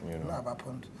system. You know. It would have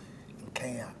happened in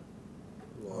Kenya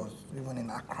or even in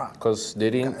Accra. Because they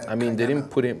didn't. I mean, they didn't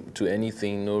put him to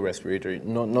anything. No respiratory.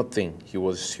 Nothing. He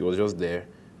was just there.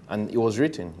 And it was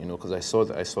written, you know, because I saw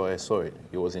it.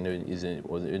 It was in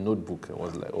a notebook. It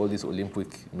was like all these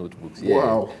Olympic notebooks. Yeah,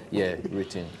 wow. Yeah,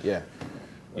 written. Yeah,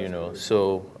 you know.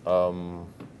 So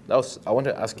that was. I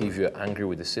wanted to ask you if you're angry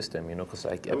with the system, you know, because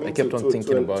I kept on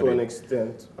thinking about it. To an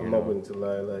extent, I'm not going to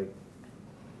lie. Like,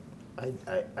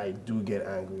 I do get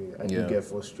angry. I do get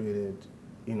frustrated.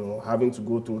 You know, having to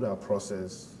go through that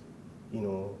process. You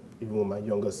know, even with my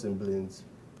younger siblings,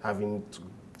 having to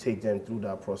take them through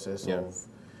that process of.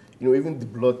 You know, even the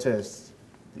blood test,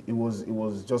 it was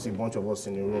just a bunch of us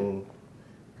in the room.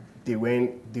 There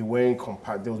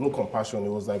was no compassion. It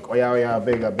was like, oh yeah, I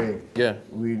beg. Yeah.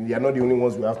 We are not the only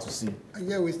ones we have to see.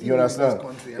 Yeah, we still you understand? In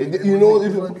this country. I mean, You know,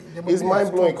 it's mind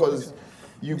blowing because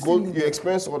you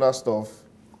experience all that stuff,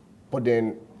 but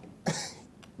then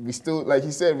we still, like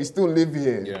he said, we still live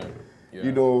here. Yeah.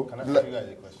 You know. Can I ask you guys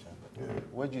a question?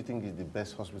 Where do you think is the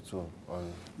best hospital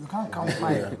on? You can't count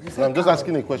five. No, I'm just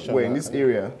asking a question. Where, in this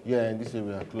area? Yeah, in this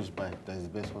area, close by, that is the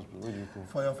best hospital. Where do you think?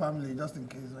 For your family, just in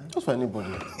case, right? Just for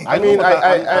anybody. I mean,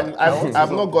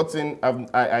 I've not gotten.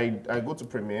 I go to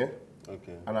Premier.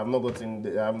 Okay. And I've not gotten.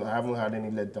 I haven't had any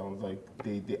letdowns. Like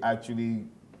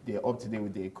they're up to date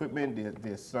with the equipment.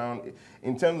 Their sound.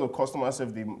 In terms of customer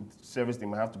service, they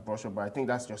might have to brush up. But I think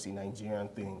that's just a Nigerian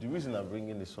thing. The reason I'm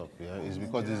bringing this up, is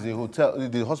because there's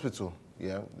the hospital,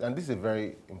 and this is a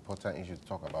very important issue to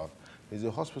talk about. There's a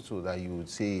hospital that you would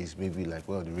say is maybe like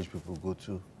where the rich people go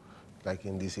to, like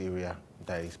in this area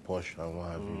that is posh and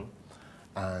what have you.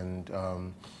 And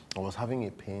I was having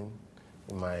a pain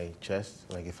in my chest,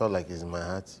 like it felt like it's in my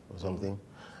heart or something,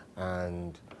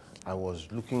 and I was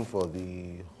looking for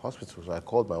the hospital, so I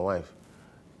called my wife.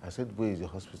 I said, where is the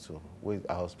hospital?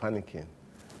 I was panicking.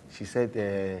 She said,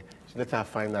 she let her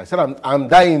find out. I said, I'm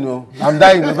dying, I'm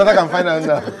dying, but I can find out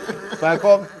now.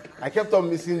 So I kept on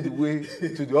missing the way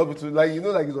to the hospital. Like,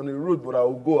 like it's on the road, but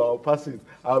I'll pass it.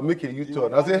 I'll make a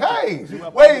U-turn. I'll say, hey,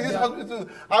 where is this hospital?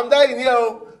 I'm dying here.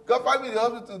 Go find me the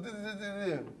hospital.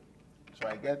 So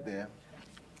I get there,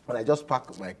 and I just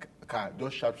park my car,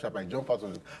 just sharp. I jump out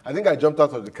of I think I jumped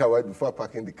out of the car right before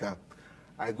parking the car.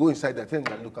 I go inside, I tell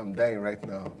them, look, I'm dying right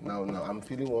now. Now, I'm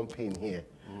feeling one pain here.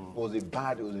 It was a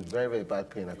very, very bad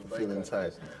pain I could feel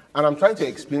inside. And I'm trying to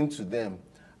explain to them,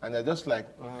 and they're just like,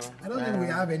 I don't think we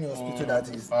have any hospital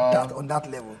that is on that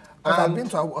level. Because I've been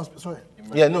to a hospital, sorry.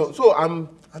 Yeah, no, so I'm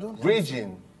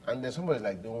raging, and then somebody's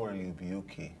like, don't worry, you'll be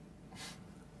okay.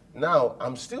 Now,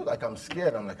 I'm still like, I'm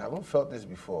scared. I'm like, I haven't felt this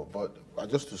before, but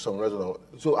just to summarize,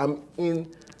 so I'm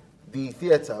in the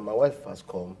theater, my wife has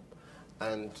come,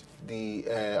 and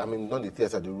not the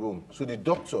theater, the room. So the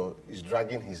doctor is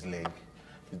dragging his leg.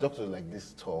 The doctor is like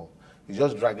this tall. He's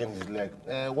just dragging his leg.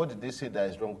 What did they say that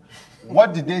is wrong?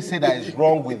 What did they say that is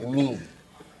wrong with me?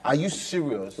 Are you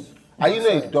serious? Are you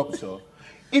not a doctor?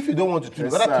 If you don't want to treat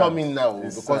me, better tell me now.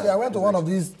 Because I went to one of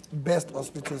these best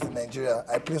hospitals in Nigeria.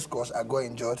 I played squash. I got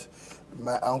injured,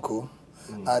 my ankle,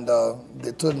 and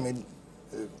they told me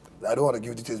I don't want to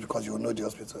give details because you will know the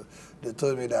hospital. They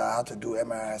told me that I had to do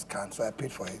MRI scan, so I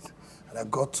paid for it. And I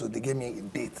got to, they gave me a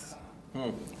date.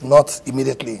 Not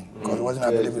immediately, because it wasn't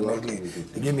available immediately.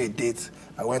 They gave me a date.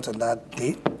 I went on that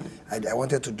day. I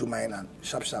wanted to do mine and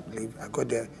sharp leave. I got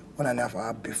there 1.5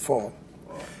 hours before.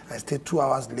 I stayed 2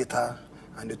 hours later,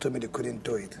 and they told me they couldn't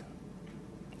do it.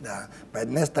 By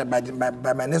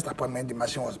my next appointment, the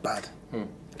machine was bad, and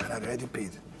I'd already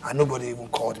paid, and nobody even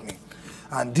called me.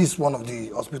 And this is one of the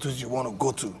hospitals you want to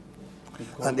go to,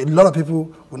 and a lot of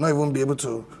people will not even be able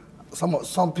to.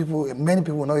 Some people, many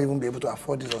people will not even be able to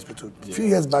afford this hospital. A few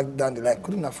years back down the line,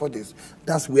 couldn't afford this.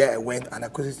 That's where I went, and I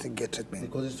couldn't still get treatment.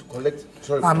 Because it's to collect.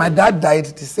 Sorry. And my dad died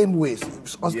the same way.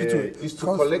 Hospital. Yeah, it's to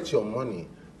collect your money.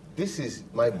 This is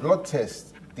my blood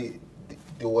test.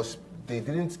 They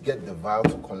didn't get the vial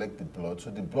to collect the blood,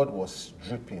 so the blood was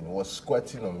dripping, was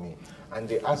squirting on me. And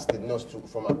they asked the nurse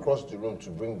from across the room to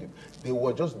bring them. They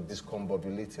were just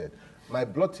discombobulated. My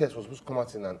blood test was supposed to come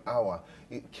out in an hour.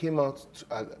 It came out,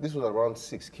 this was around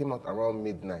 6, came out around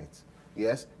midnight.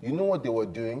 Yes? You know what they were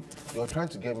doing? They were trying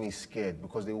to get me scared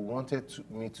because they wanted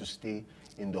me to stay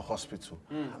in the hospital.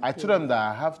 I told them that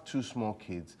I have 2 small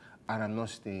kids and I'm not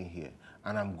staying here.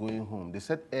 And I'm going home. They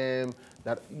said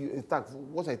that, in fact,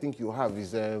 what I think you have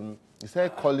is, they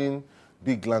started calling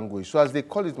big language. So as they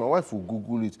call it, my wife will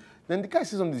Google it. Then the guy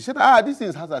said something. He said, this thing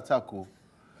is heart attack. Oh.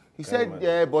 He said,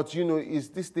 yeah, but you know, it's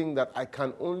this thing that I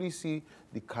can only see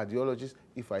the cardiologist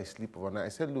if I sleep overnight. I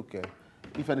said, look,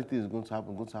 if anything is going to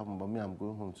happen, but me, I'm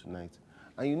going home tonight.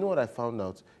 And you know what I found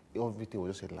out? Everything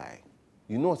was just a lie.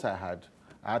 You know what I had?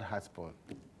 I had heartburn.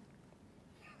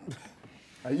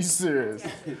 Are you serious?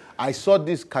 I saw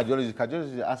this cardiologist.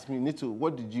 Cardiologist asked me, Nito,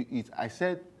 what did you eat? I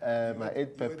said, I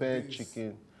ate pepper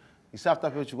chicken. He said, after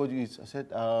pepper chicken, what did you eat? I said,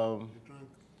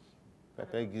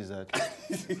 pepper gizzard.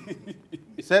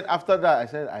 He said, after that, I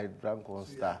said, I drank 1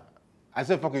 star. I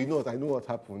said, fuck, you know what? I know what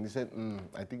happened. He said,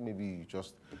 I think maybe you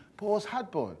just... But it was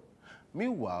heartburn.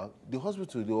 Meanwhile, the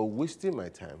hospital, they were wasting my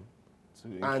time. So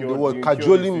and they were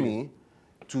cajoling me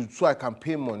so I can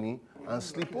pay money and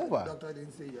sleep over. Doctor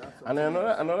didn't say you have and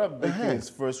another big thing is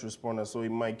first responder. So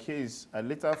in my case, I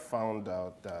later found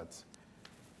out that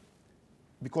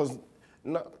because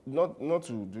not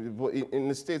to, but in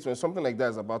the States when something like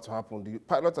that is about to happen, the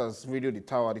pilot has radioed the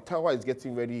tower. The tower is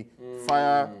getting ready.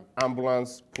 Fire,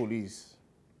 ambulance, police.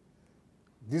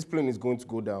 This plane is going to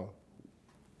go down.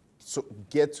 So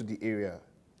get to the area.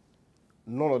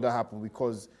 None of that happened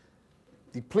because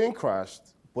the plane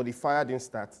crashed, but the fire didn't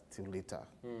start till later.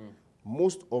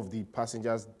 Most of the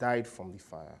passengers died from the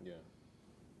fire. Yeah.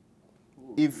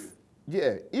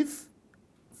 If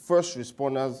first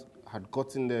responders had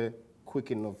gotten there quick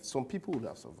enough, some people would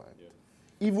have survived. Yeah.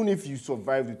 Even if you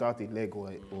survived without a leg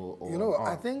or you know,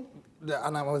 I think,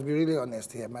 and I must be really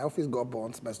honest here, my office got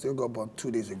burnt, my studio got burnt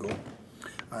 2 days ago.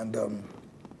 And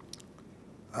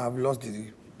I've lost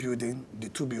the building, the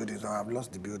 2 buildings, I've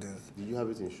lost the buildings. Did you have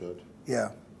it insured? Yeah.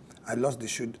 I lost the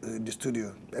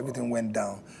studio. Everything went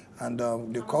down. And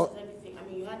they called... Everything? I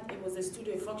mean, it was a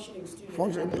studio, a functioning studio.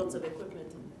 You had lots of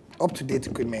equipment. Up-to-date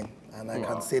equipment. And I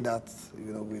can say that,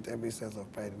 you know, with every sense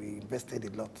of pride. We invested a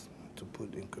lot to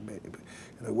put in equipment. You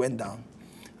know, it went down.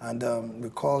 And we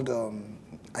called...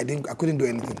 I couldn't do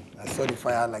anything. I saw the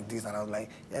fire like this, and I was like,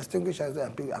 extinguish. I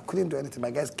couldn't do anything.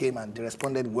 My guys came, and they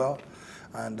responded well.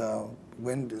 And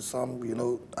when some, you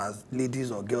know, as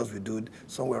ladies or girls we do,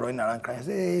 some were running around crying. I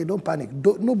said, hey, don't panic.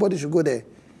 Nobody should go there.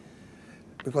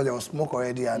 Because there was smoke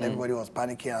already and everybody was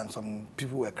panicking and some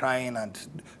people were crying. And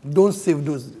don't save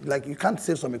those. Like, you can't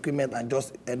save some equipment and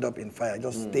just end up in fire.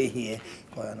 Just stay here.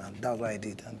 And that's what I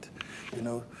did. And, you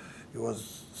know, it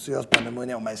was serious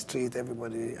pandemonium on my street,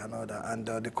 everybody and all that. And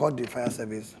they called the fire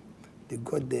service. They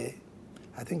got there,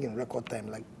 I think in record time,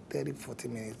 like 30, 40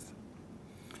 minutes.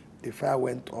 The fire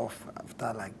went off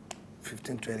after like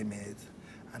 15, 20 minutes.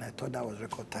 And I thought that was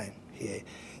record time here.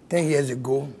 10 years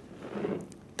ago,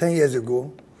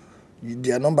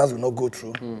 their numbers will not go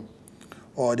through.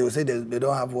 Or they will say they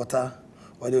don't have water.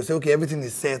 Or they will say, okay, everything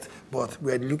is set, but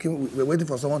we're waiting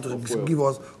for someone to give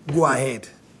us, go ahead.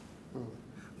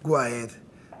 Go ahead,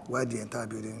 while the entire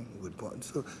building would burn.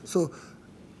 So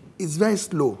it's very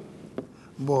slow.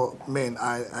 But, man,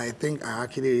 I think I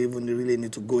actually even really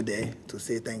need to go there to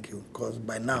say thank you, because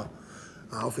by now,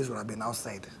 our office would have been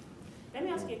outside. Let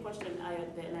me ask you a question, Ayo,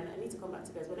 and I need to come back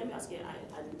to this, but let me ask you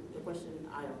a question,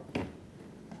 Ayo.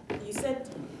 You said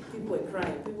people were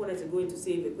crying, people wanted to go in to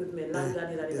save equipment,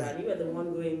 and you were the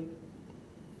one going,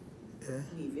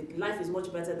 leave. Life is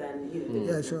much better than, you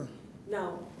know. Yeah, sure.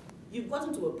 Now, you've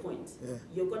gotten to a point,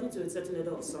 you've gotten to a certain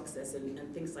level of success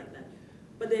and things like that.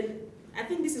 But then I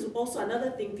think this is also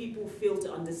another thing people fail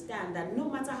to understand, that no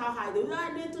matter how high they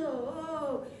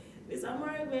oh, Mr.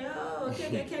 Morigwe, oh,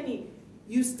 Kenny,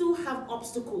 you still have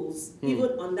obstacles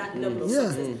even on that level of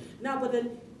success. Now, but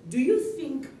then, do you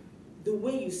think the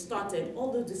way you started,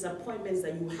 all those disappointments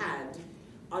that you had,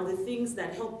 are the things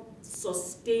that help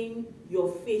sustain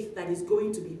your faith that is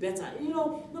going to be better? You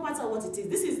know, no matter what it is.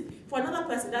 This is, for another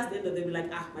person, that's the end of the day, like,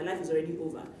 my life is already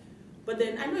over. But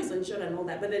then, I know it's unsure and all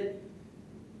that, but then,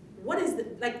 what is the,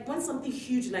 like, when something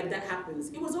huge like that happens,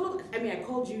 it was all, I mean, I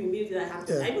called you immediately that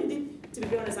happened. Yeah. I even did, to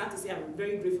be honest, I have to say I'm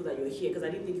very grateful that you're here, because I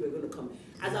didn't think you were going to come.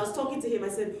 As I was talking to him, I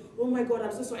said, oh my God,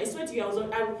 I'm so sorry. I swear to you,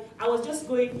 I was just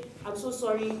going, I'm so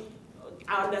sorry,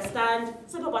 I understand.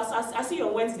 So no, but I'll see you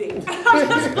on Wednesday. I was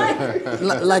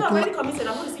just like I'm already committed,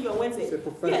 I'm going to see you on Wednesday. It's a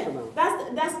professional.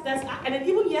 Yeah, that's, and then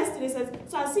even yesterday says,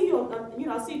 so I'll see you,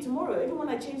 I'll see you tomorrow. Even when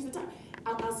I change the time,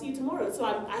 I'll see you tomorrow. So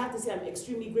I have to say I'm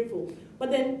extremely grateful.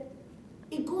 But then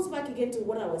it goes back again to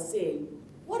what I was saying.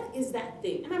 What is that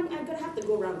thing? And I'm going to have to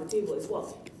go around the table as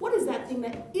well. What is that thing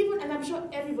that even, and I'm sure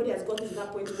everybody has gotten to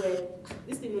that point where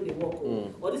this thing really work,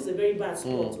 or this is a very bad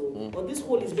spot, or this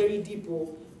hole is very deep, or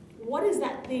what is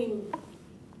that thing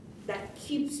that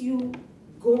keeps you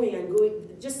going and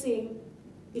going, just saying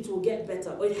it will get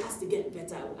better, or it has to get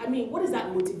better? I mean, what is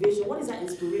that motivation? What is that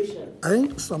inspiration? I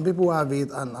think some people have it,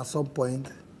 and at some point,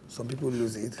 some people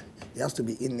lose it. You have to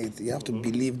be in it. You have to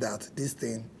believe that this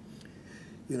thing,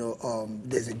 you know,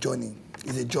 there's a journey.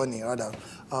 It's a journey, rather.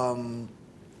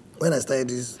 When I started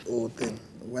this whole thing,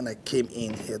 when I came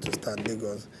in here to start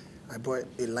Lagos, I bought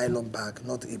a nylon bag,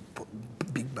 not a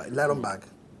big bag, nylon bag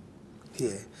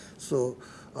here. So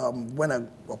when I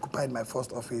occupied my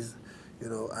first office, you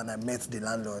know, and I met the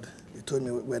landlord, he told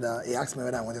me he asked me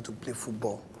whether I wanted to play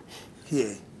football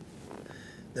here.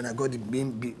 Then I got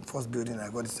the first building, I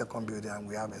got the second building, and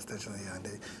we have extension here and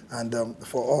there. And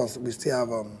for us, we still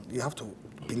have, you have to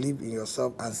believe in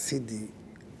yourself and see the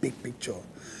big picture.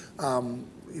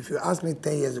 If you asked me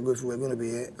 10 years ago if we were going to be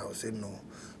here, I would say no.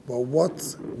 But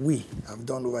what we have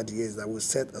done over the years is that we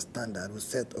set a standard, we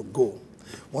set a goal.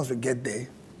 Once we get there,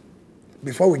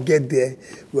 before we get there,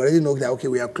 we already know that, okay,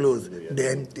 we are close.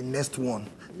 Then the next one,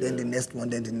 then the next one,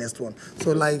 then the next one.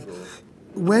 So like,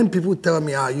 when people tell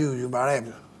me, you've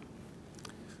arrived,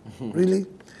 really?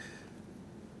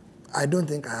 I don't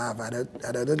think I have. I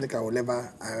don't think I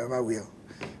ever will.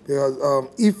 Because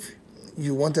if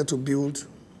you wanted to build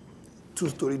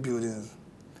 2-story buildings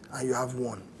and you have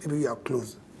one, maybe you are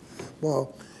close. But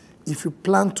if you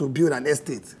plan to build an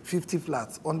estate, 50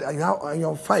 flats, and you're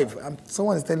on 5, and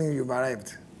someone is telling you you've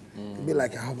arrived, it'll be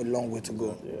like I have a long way to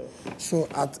go. Yeah. So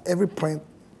at every point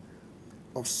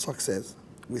of success,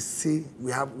 we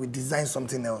design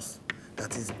something else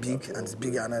that is big and it's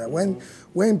bigger. And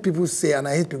when people say, and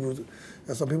I hate people,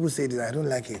 some people say this, I don't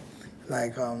like it.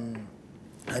 Like, and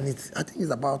I think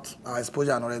it's about our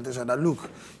exposure and orientation. That look,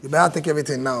 you better take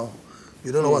everything now.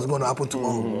 You don't know what's going to happen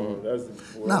tomorrow.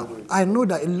 Now, I know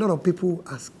that a lot of people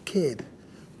are scared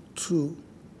to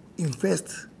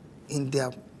invest in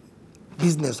their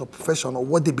business or profession or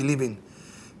what they believe in,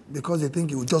 because they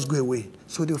think it will just go away.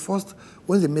 So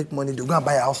once they make money, they go and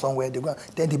buy a house somewhere,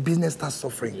 then the business starts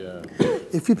suffering. Yeah.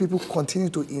 If people continue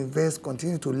to invest,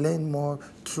 continue to learn more,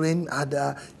 train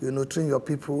train your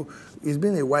people. It's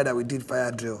been a while that we did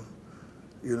fire drill.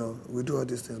 You know, we do all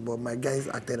these things, but my guys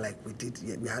acted like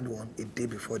we had one a day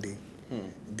before the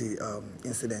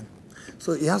incident.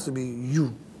 So it has to be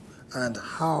you and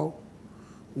how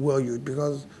well you,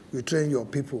 because you train your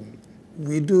people.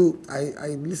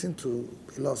 I listen to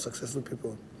a lot of successful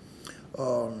people.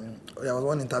 There was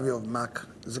one interview of Mark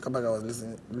Zuckerberg I was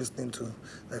listening to.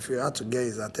 If you had to get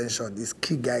his attention, these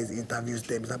key guys interviews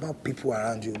them. It's about people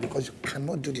around you, because you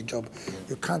cannot do the job.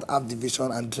 You can't have the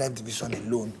vision and drive the vision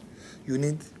alone. You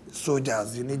need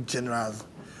soldiers, you need generals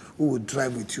who will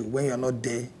drive with you. When you're not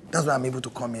there, that's why I'm able to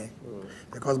come here.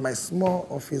 Because my small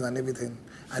office and everything,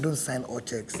 I don't sign all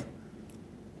checks.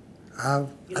 I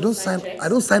don't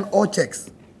sign all checks.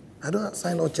 I don't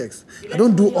sign all checks. I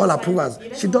don't do all approvals.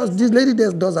 This lady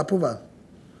does approval.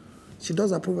 She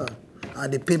does approval.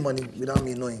 And they pay money without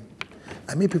me knowing.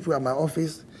 I meet people at my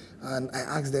office and I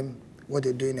ask them what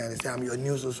they're doing, and they say, I'm your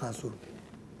new so and so.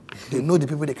 They know the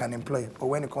people they can employ. But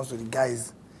when it comes to the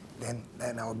guys, then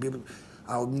I'll be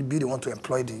the one to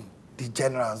employ the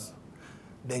generals.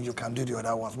 Then you can do the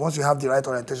other ones. Once you have the right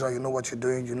orientation, you know what you're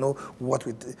doing, you know what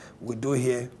we do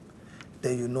here,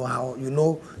 then you know how,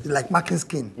 like marking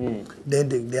scheme. Then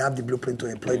they have the blueprint to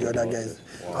employ the other guys.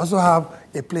 Wow. I also have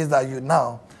a place that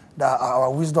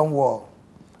our wisdom wall,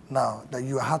 now, that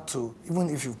you had to, even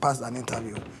if you passed an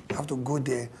interview, you have to go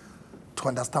there to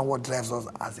understand what drives us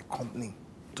as a company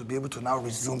to be able to now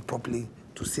resume properly,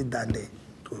 to sit down there,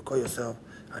 to call yourself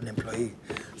an employee.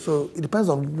 So it depends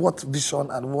on what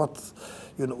vision and what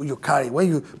you carry.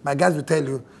 When my guys will tell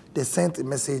you, they sent a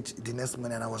message the next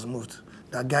morning and I was moved.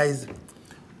 That guys,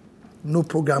 no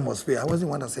program must fail. I wasn't the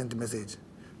one that sent the message.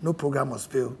 No program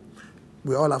must fail.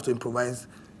 We all have to improvise.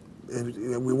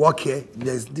 We work here.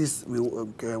 There's this,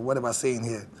 whatever saying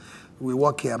here. We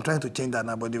work here. I'm trying to change that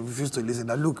now, but they refuse to listen.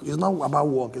 Now, look, it's not about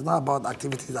work. It's not about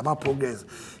activities. It's about progress.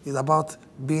 It's about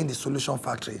being the solution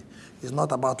factory. It's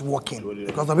not about working.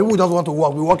 Because some people just want to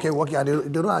work. We work here, and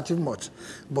they don't achieve much.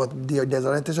 But there's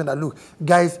orientation that, look,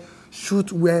 guys,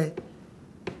 shoot where,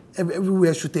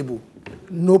 everywhere shootable.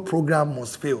 No program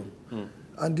must fail.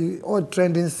 And the all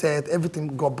trending set,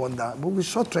 everything got burned down. But we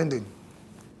shot trending.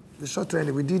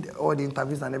 We did all the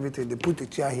interviews and everything. They put a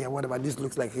chair here, whatever. This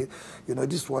looks like it.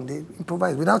 This one, they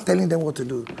improvise without telling them what to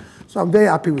do. So I'm very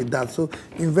happy with that. So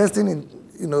investing in,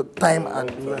 time and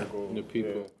the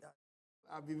people.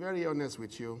 I'll be very honest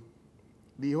with you.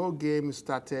 The whole game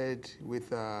started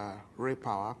with Ray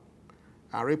Power.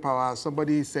 Ray Power,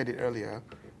 somebody said it earlier,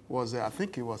 I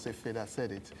think it was Efe that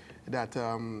said it, that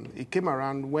it came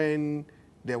around when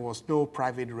there was no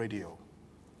private radio.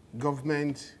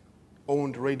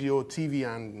 Government-owned radio, TV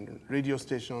and radio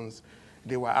stations,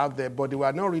 they were out there, but they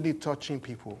were not really touching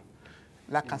people.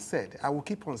 Like I said, I will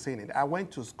keep on saying it. I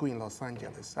went to school in Los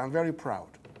Angeles. I'm very proud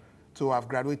to have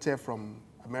graduated from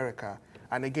America.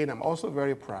 And again, I'm also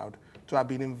very proud to have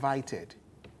been invited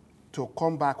to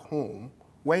come back home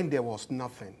when there was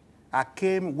nothing. I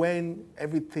came when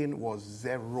everything was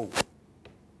zero.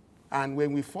 And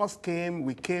when we first came,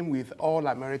 we came with all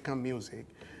American music.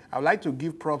 I would like to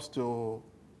give props to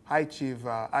High Chief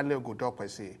Ale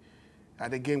Godopesi,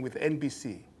 and again with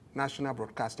NBC, National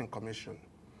Broadcasting Commission.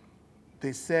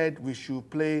 They said we should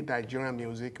play Nigerian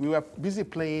music. We were busy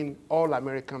playing all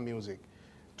American music.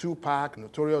 Tupac,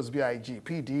 Notorious B.I.G.,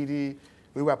 P. Diddy.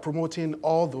 We were promoting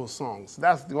all those songs.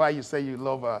 That's why you say you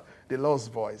love the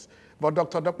Lost Boys. But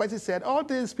Dr. Dokpesi said, all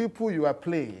these people you are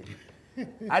playing,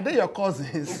 are they your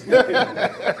cousins?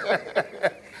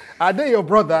 Are they your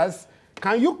brothers?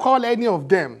 Can you call any of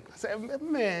them? I said,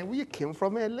 man, we came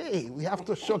from LA. We have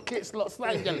to showcase Los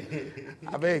Angeles.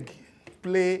 I beg,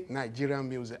 play Nigerian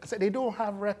music. I said, they don't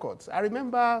have records. I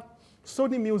remember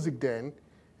Sony Music then,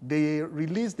 they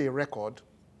released a record,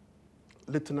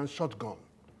 Lieutenant Shotgun.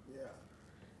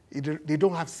 Yeah. They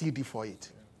don't have CD for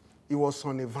it. It was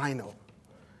on a vinyl.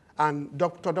 And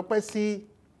Dr. Dokpesi,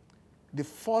 the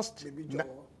first... Baby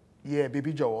Jowo. Yeah,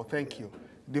 Baby Jowo, thank you.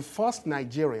 The first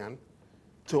Nigerian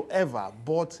to ever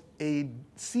bought a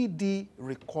CD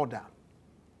recorder.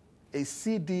 A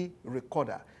CD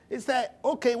recorder. He said,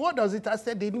 okay, what does it? I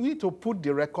said, they need to put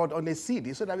the record on a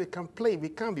CD so that we can play. We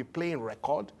can't be playing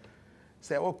record. He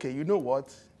said, okay, you know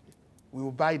what? We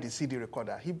will buy the CD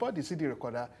recorder. He bought the CD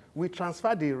recorder. We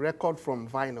transferred the record from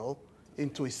vinyl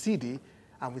into a CD,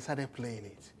 and we started playing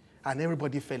it. And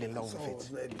everybody fell in love with it.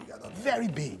 Very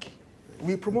big.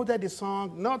 We promoted the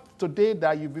song, not today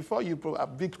that a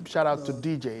big shout out to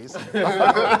DJs. So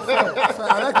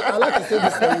I like to say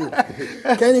this for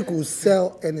you. Kenny could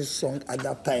sell any song at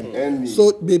that time.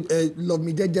 So Love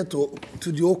Me Jeje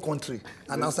to the whole country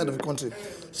and outside of the country.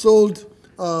 Sold,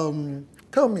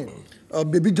 tell me,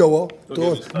 Baby Jowo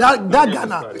to us.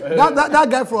 That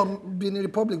guy from Benin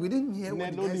Republic, we didn't hear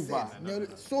what the guy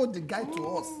said. Sold the guy to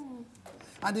us.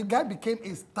 And the guy became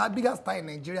a bigger star in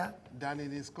Nigeria than in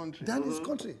his country.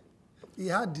 They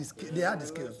had the skills.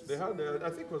 I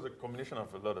think it was a combination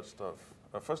of a lot of stuff.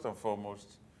 First and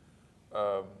foremost,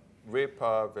 Ray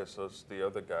Power versus the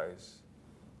other guys.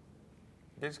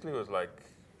 Basically, it was like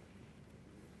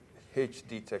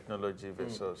HD technology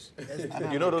versus,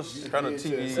 you know those kind of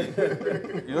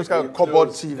TV, those kind of cupboard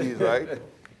TVs, right?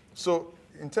 So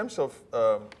in terms of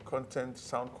content,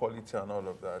 sound quality and all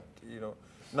of that,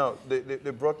 now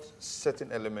they brought certain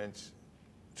elements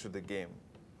to the game.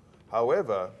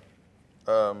 However,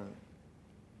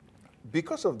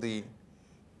 because of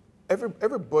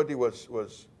everybody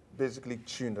was basically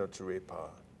tuned up to Ray Power.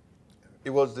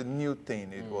 It was the new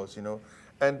thing. It was,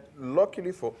 and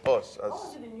luckily for us, as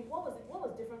what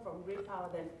was different from Ray Power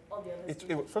than all the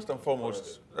others? First and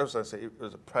foremost, as I say, it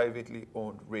was a privately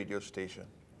owned radio station.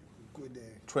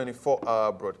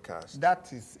 24-hour broadcast.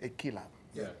 That is a killer.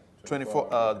 Yeah.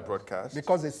 24-hour broadcast.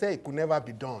 Because they say it could never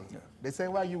be done. Yeah. They say,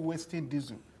 why are you wasting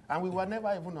diesel? And we were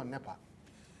never even on NEPA.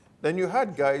 Then you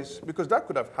had guys, because that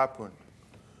could have happened,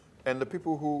 and the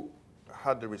people who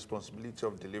had the responsibility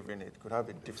of delivering it could have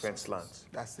a different slant.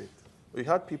 That's it. We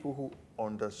had people who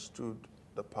understood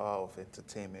the power of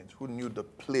entertainment, who knew the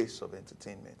place of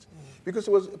entertainment. Because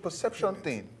it was a perception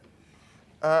thing.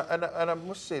 And I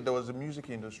must say, there was a music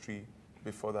industry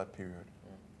before that period,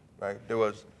 right? There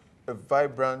was a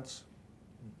vibrant,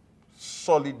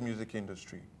 solid music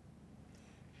industry.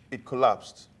 It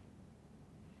collapsed,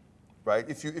 right?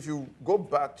 If you go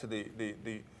back to the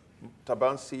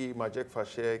Tabansi, Majek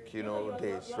Fashek, you're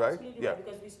days, right? Yeah.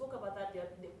 Because we spoke about that.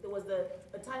 There was a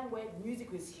time where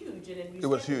music was huge, and then it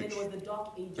was huge. And then it was the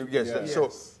dark age.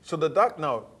 Yes. So the dark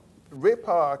now, Ray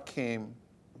Power came,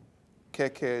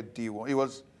 Keke D1. It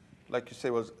was, like you say,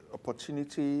 it was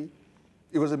opportunity.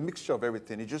 It was a mixture of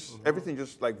everything. It just everything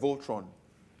just like Voltron.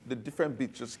 The different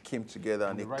beats just came together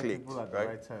and they clicked, at right? the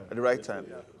right time. At the right time.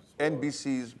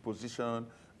 NBC's position,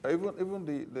 even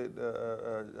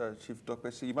the Chief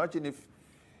Dr. C. Imagine if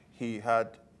he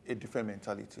had a different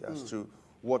mentality as to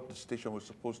what the station was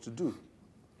supposed to do.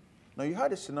 Now you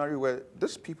had a scenario where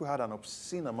these people had an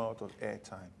obscene amount of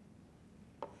airtime,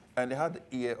 and they had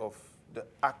the ear of the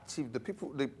active, the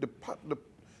people,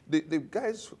 the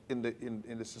guys in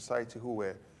the society who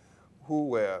were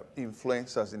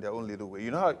influencers in their own little way.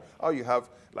 You know how you have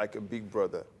like a big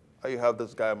brother, how you have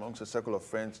this guy amongst a circle of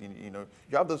friends. You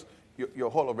have this your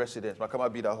hall of residence, Makama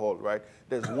Bida Hall, right?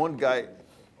 There's one guy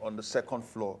on the second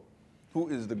floor who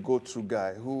is the go-to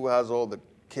guy, who has all the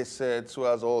cassettes, who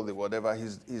has all the whatever.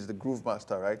 He's the groove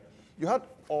master, right? You had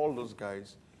all those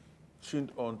guys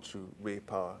tuned on to Ray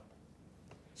Power.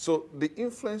 So the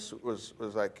influence was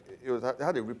like, it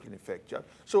had a rippling effect. Yeah?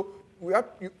 So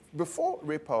before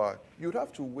Ray Power, you'd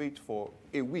have to wait for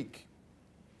a week.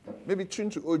 Maybe tune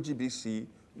to OGBC,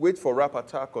 wait for Rap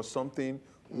Attack or something,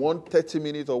 30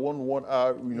 minutes or 1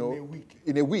 hour,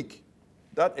 in a week.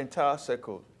 That entire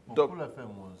circle. Cool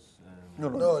FM was...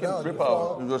 No, that was Ray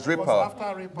Power. It was Ray It was Power.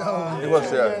 after Ray Power. It was,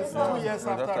 2 yeah. years, Yeah. 2 years It was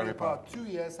after after Ray Ray Power. Power. 2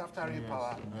 years after Ray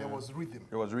Power, there was Rhythm.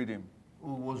 It was Rhythm. It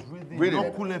was Rhythm. Rhythm.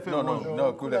 Not Cool FM.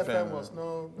 No, Cool FM. was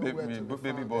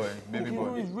Baby boy.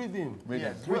 It's Rhythm.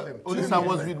 Yes, Rhythm. Olisa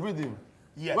was with Rhythm.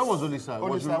 Yes. When was Olisa?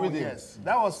 Was with Rhythm. Yes.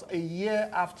 That was a year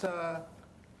after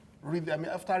Rhythm. I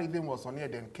mean, after Rhythm was on here,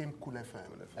 then came Cool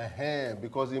FM.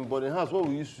 Because in Boarding House, what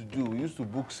we used to do, we used to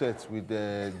book sets with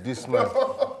this man.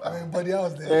 But the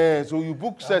house there. So you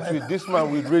book sets with this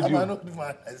man with radio. I'm not the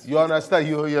man. You understand?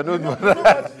 You're not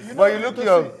but you look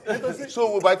young.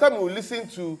 So by the time you listen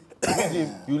to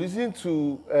Rhythm, you listen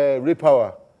to Ray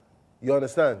Power. You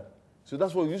understand? So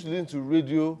that's what we used to listen to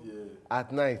radio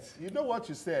at night. You know what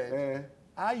you said?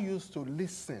 I used to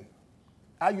listen.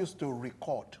 I used to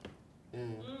record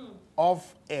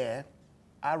off air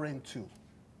RN2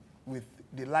 with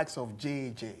the likes of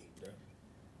J.J.,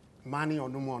 Manny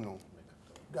Onumono,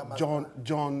 John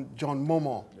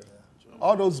Momo,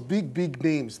 all those big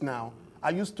names now. I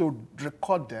used to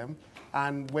record them,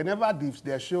 and whenever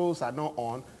their shows are not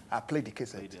on, I play the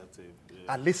cassette.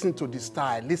 I listen to the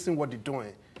style, listen what they're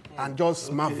doing, and just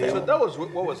marvel. So that was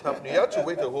what was happening. You had to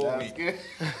wait a whole week.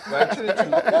 Right? Tune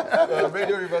into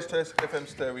Radio River Stress FM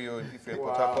Stereo if you're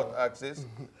Port Harcourt Axis,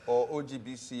 or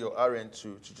OGBC or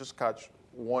RN2 to just catch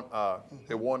 1 hour,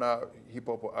 a 1 hour hip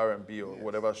hop or R&B or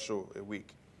whatever show a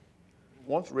week.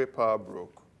 Once Ray Power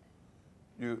broke,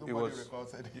 we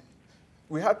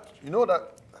had,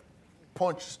 that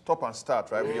punch, stop and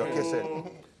start, right, with your cassette.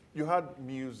 You had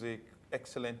music,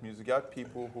 excellent music. You had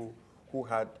people who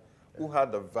had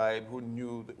the vibe,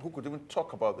 who could even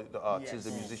talk about the artists,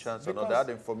 the musicians, and all that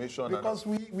information. Because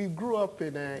we grew up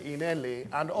in LA,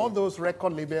 and all those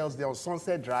record labels, they're on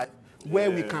Sunset Drive,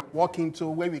 where we can walk into,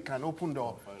 where we can open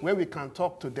door, where we can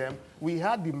talk to them. We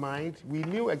had the mind, we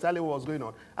knew exactly what was going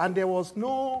on, and there was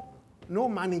no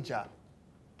manager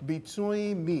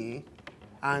between me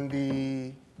and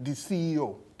the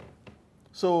CEO.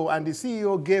 So, and the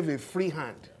CEO gave a free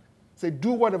hand. Say,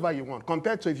 do whatever you want.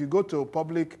 Compared to if you go to a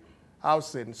public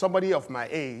housing, somebody of my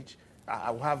age,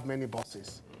 I will have many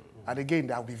bosses. And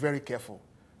again, I'll be very careful.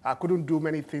 I couldn't do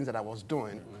many things that I was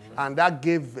doing. And that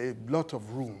gave a lot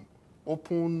of room.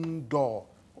 Open door,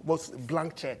 was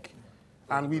blank check.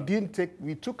 And we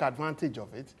took advantage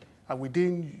of it, and we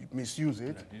didn't misuse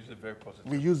it. Use it very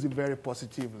positively. We used it very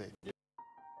positively.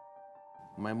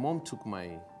 My mom took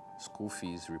my school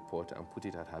fees report and put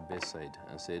it at her bedside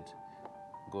and said,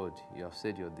 God, you have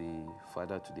said you're the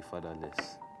father to the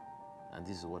fatherless, and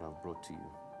this is what I've brought to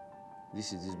you.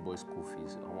 This is this boy's school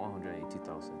fees,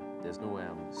 180,000. There's no way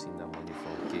I'm seeing that money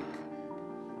for a cake.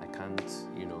 I can't,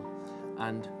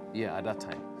 And yeah, at that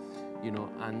time,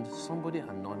 and somebody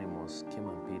anonymous came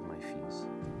and paid my fees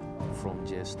from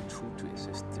JS2 to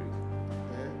SS3.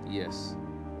 Yes,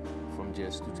 from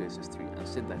JS2 to SS3, and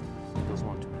said that he doesn't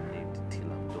want to be named till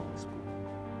I'm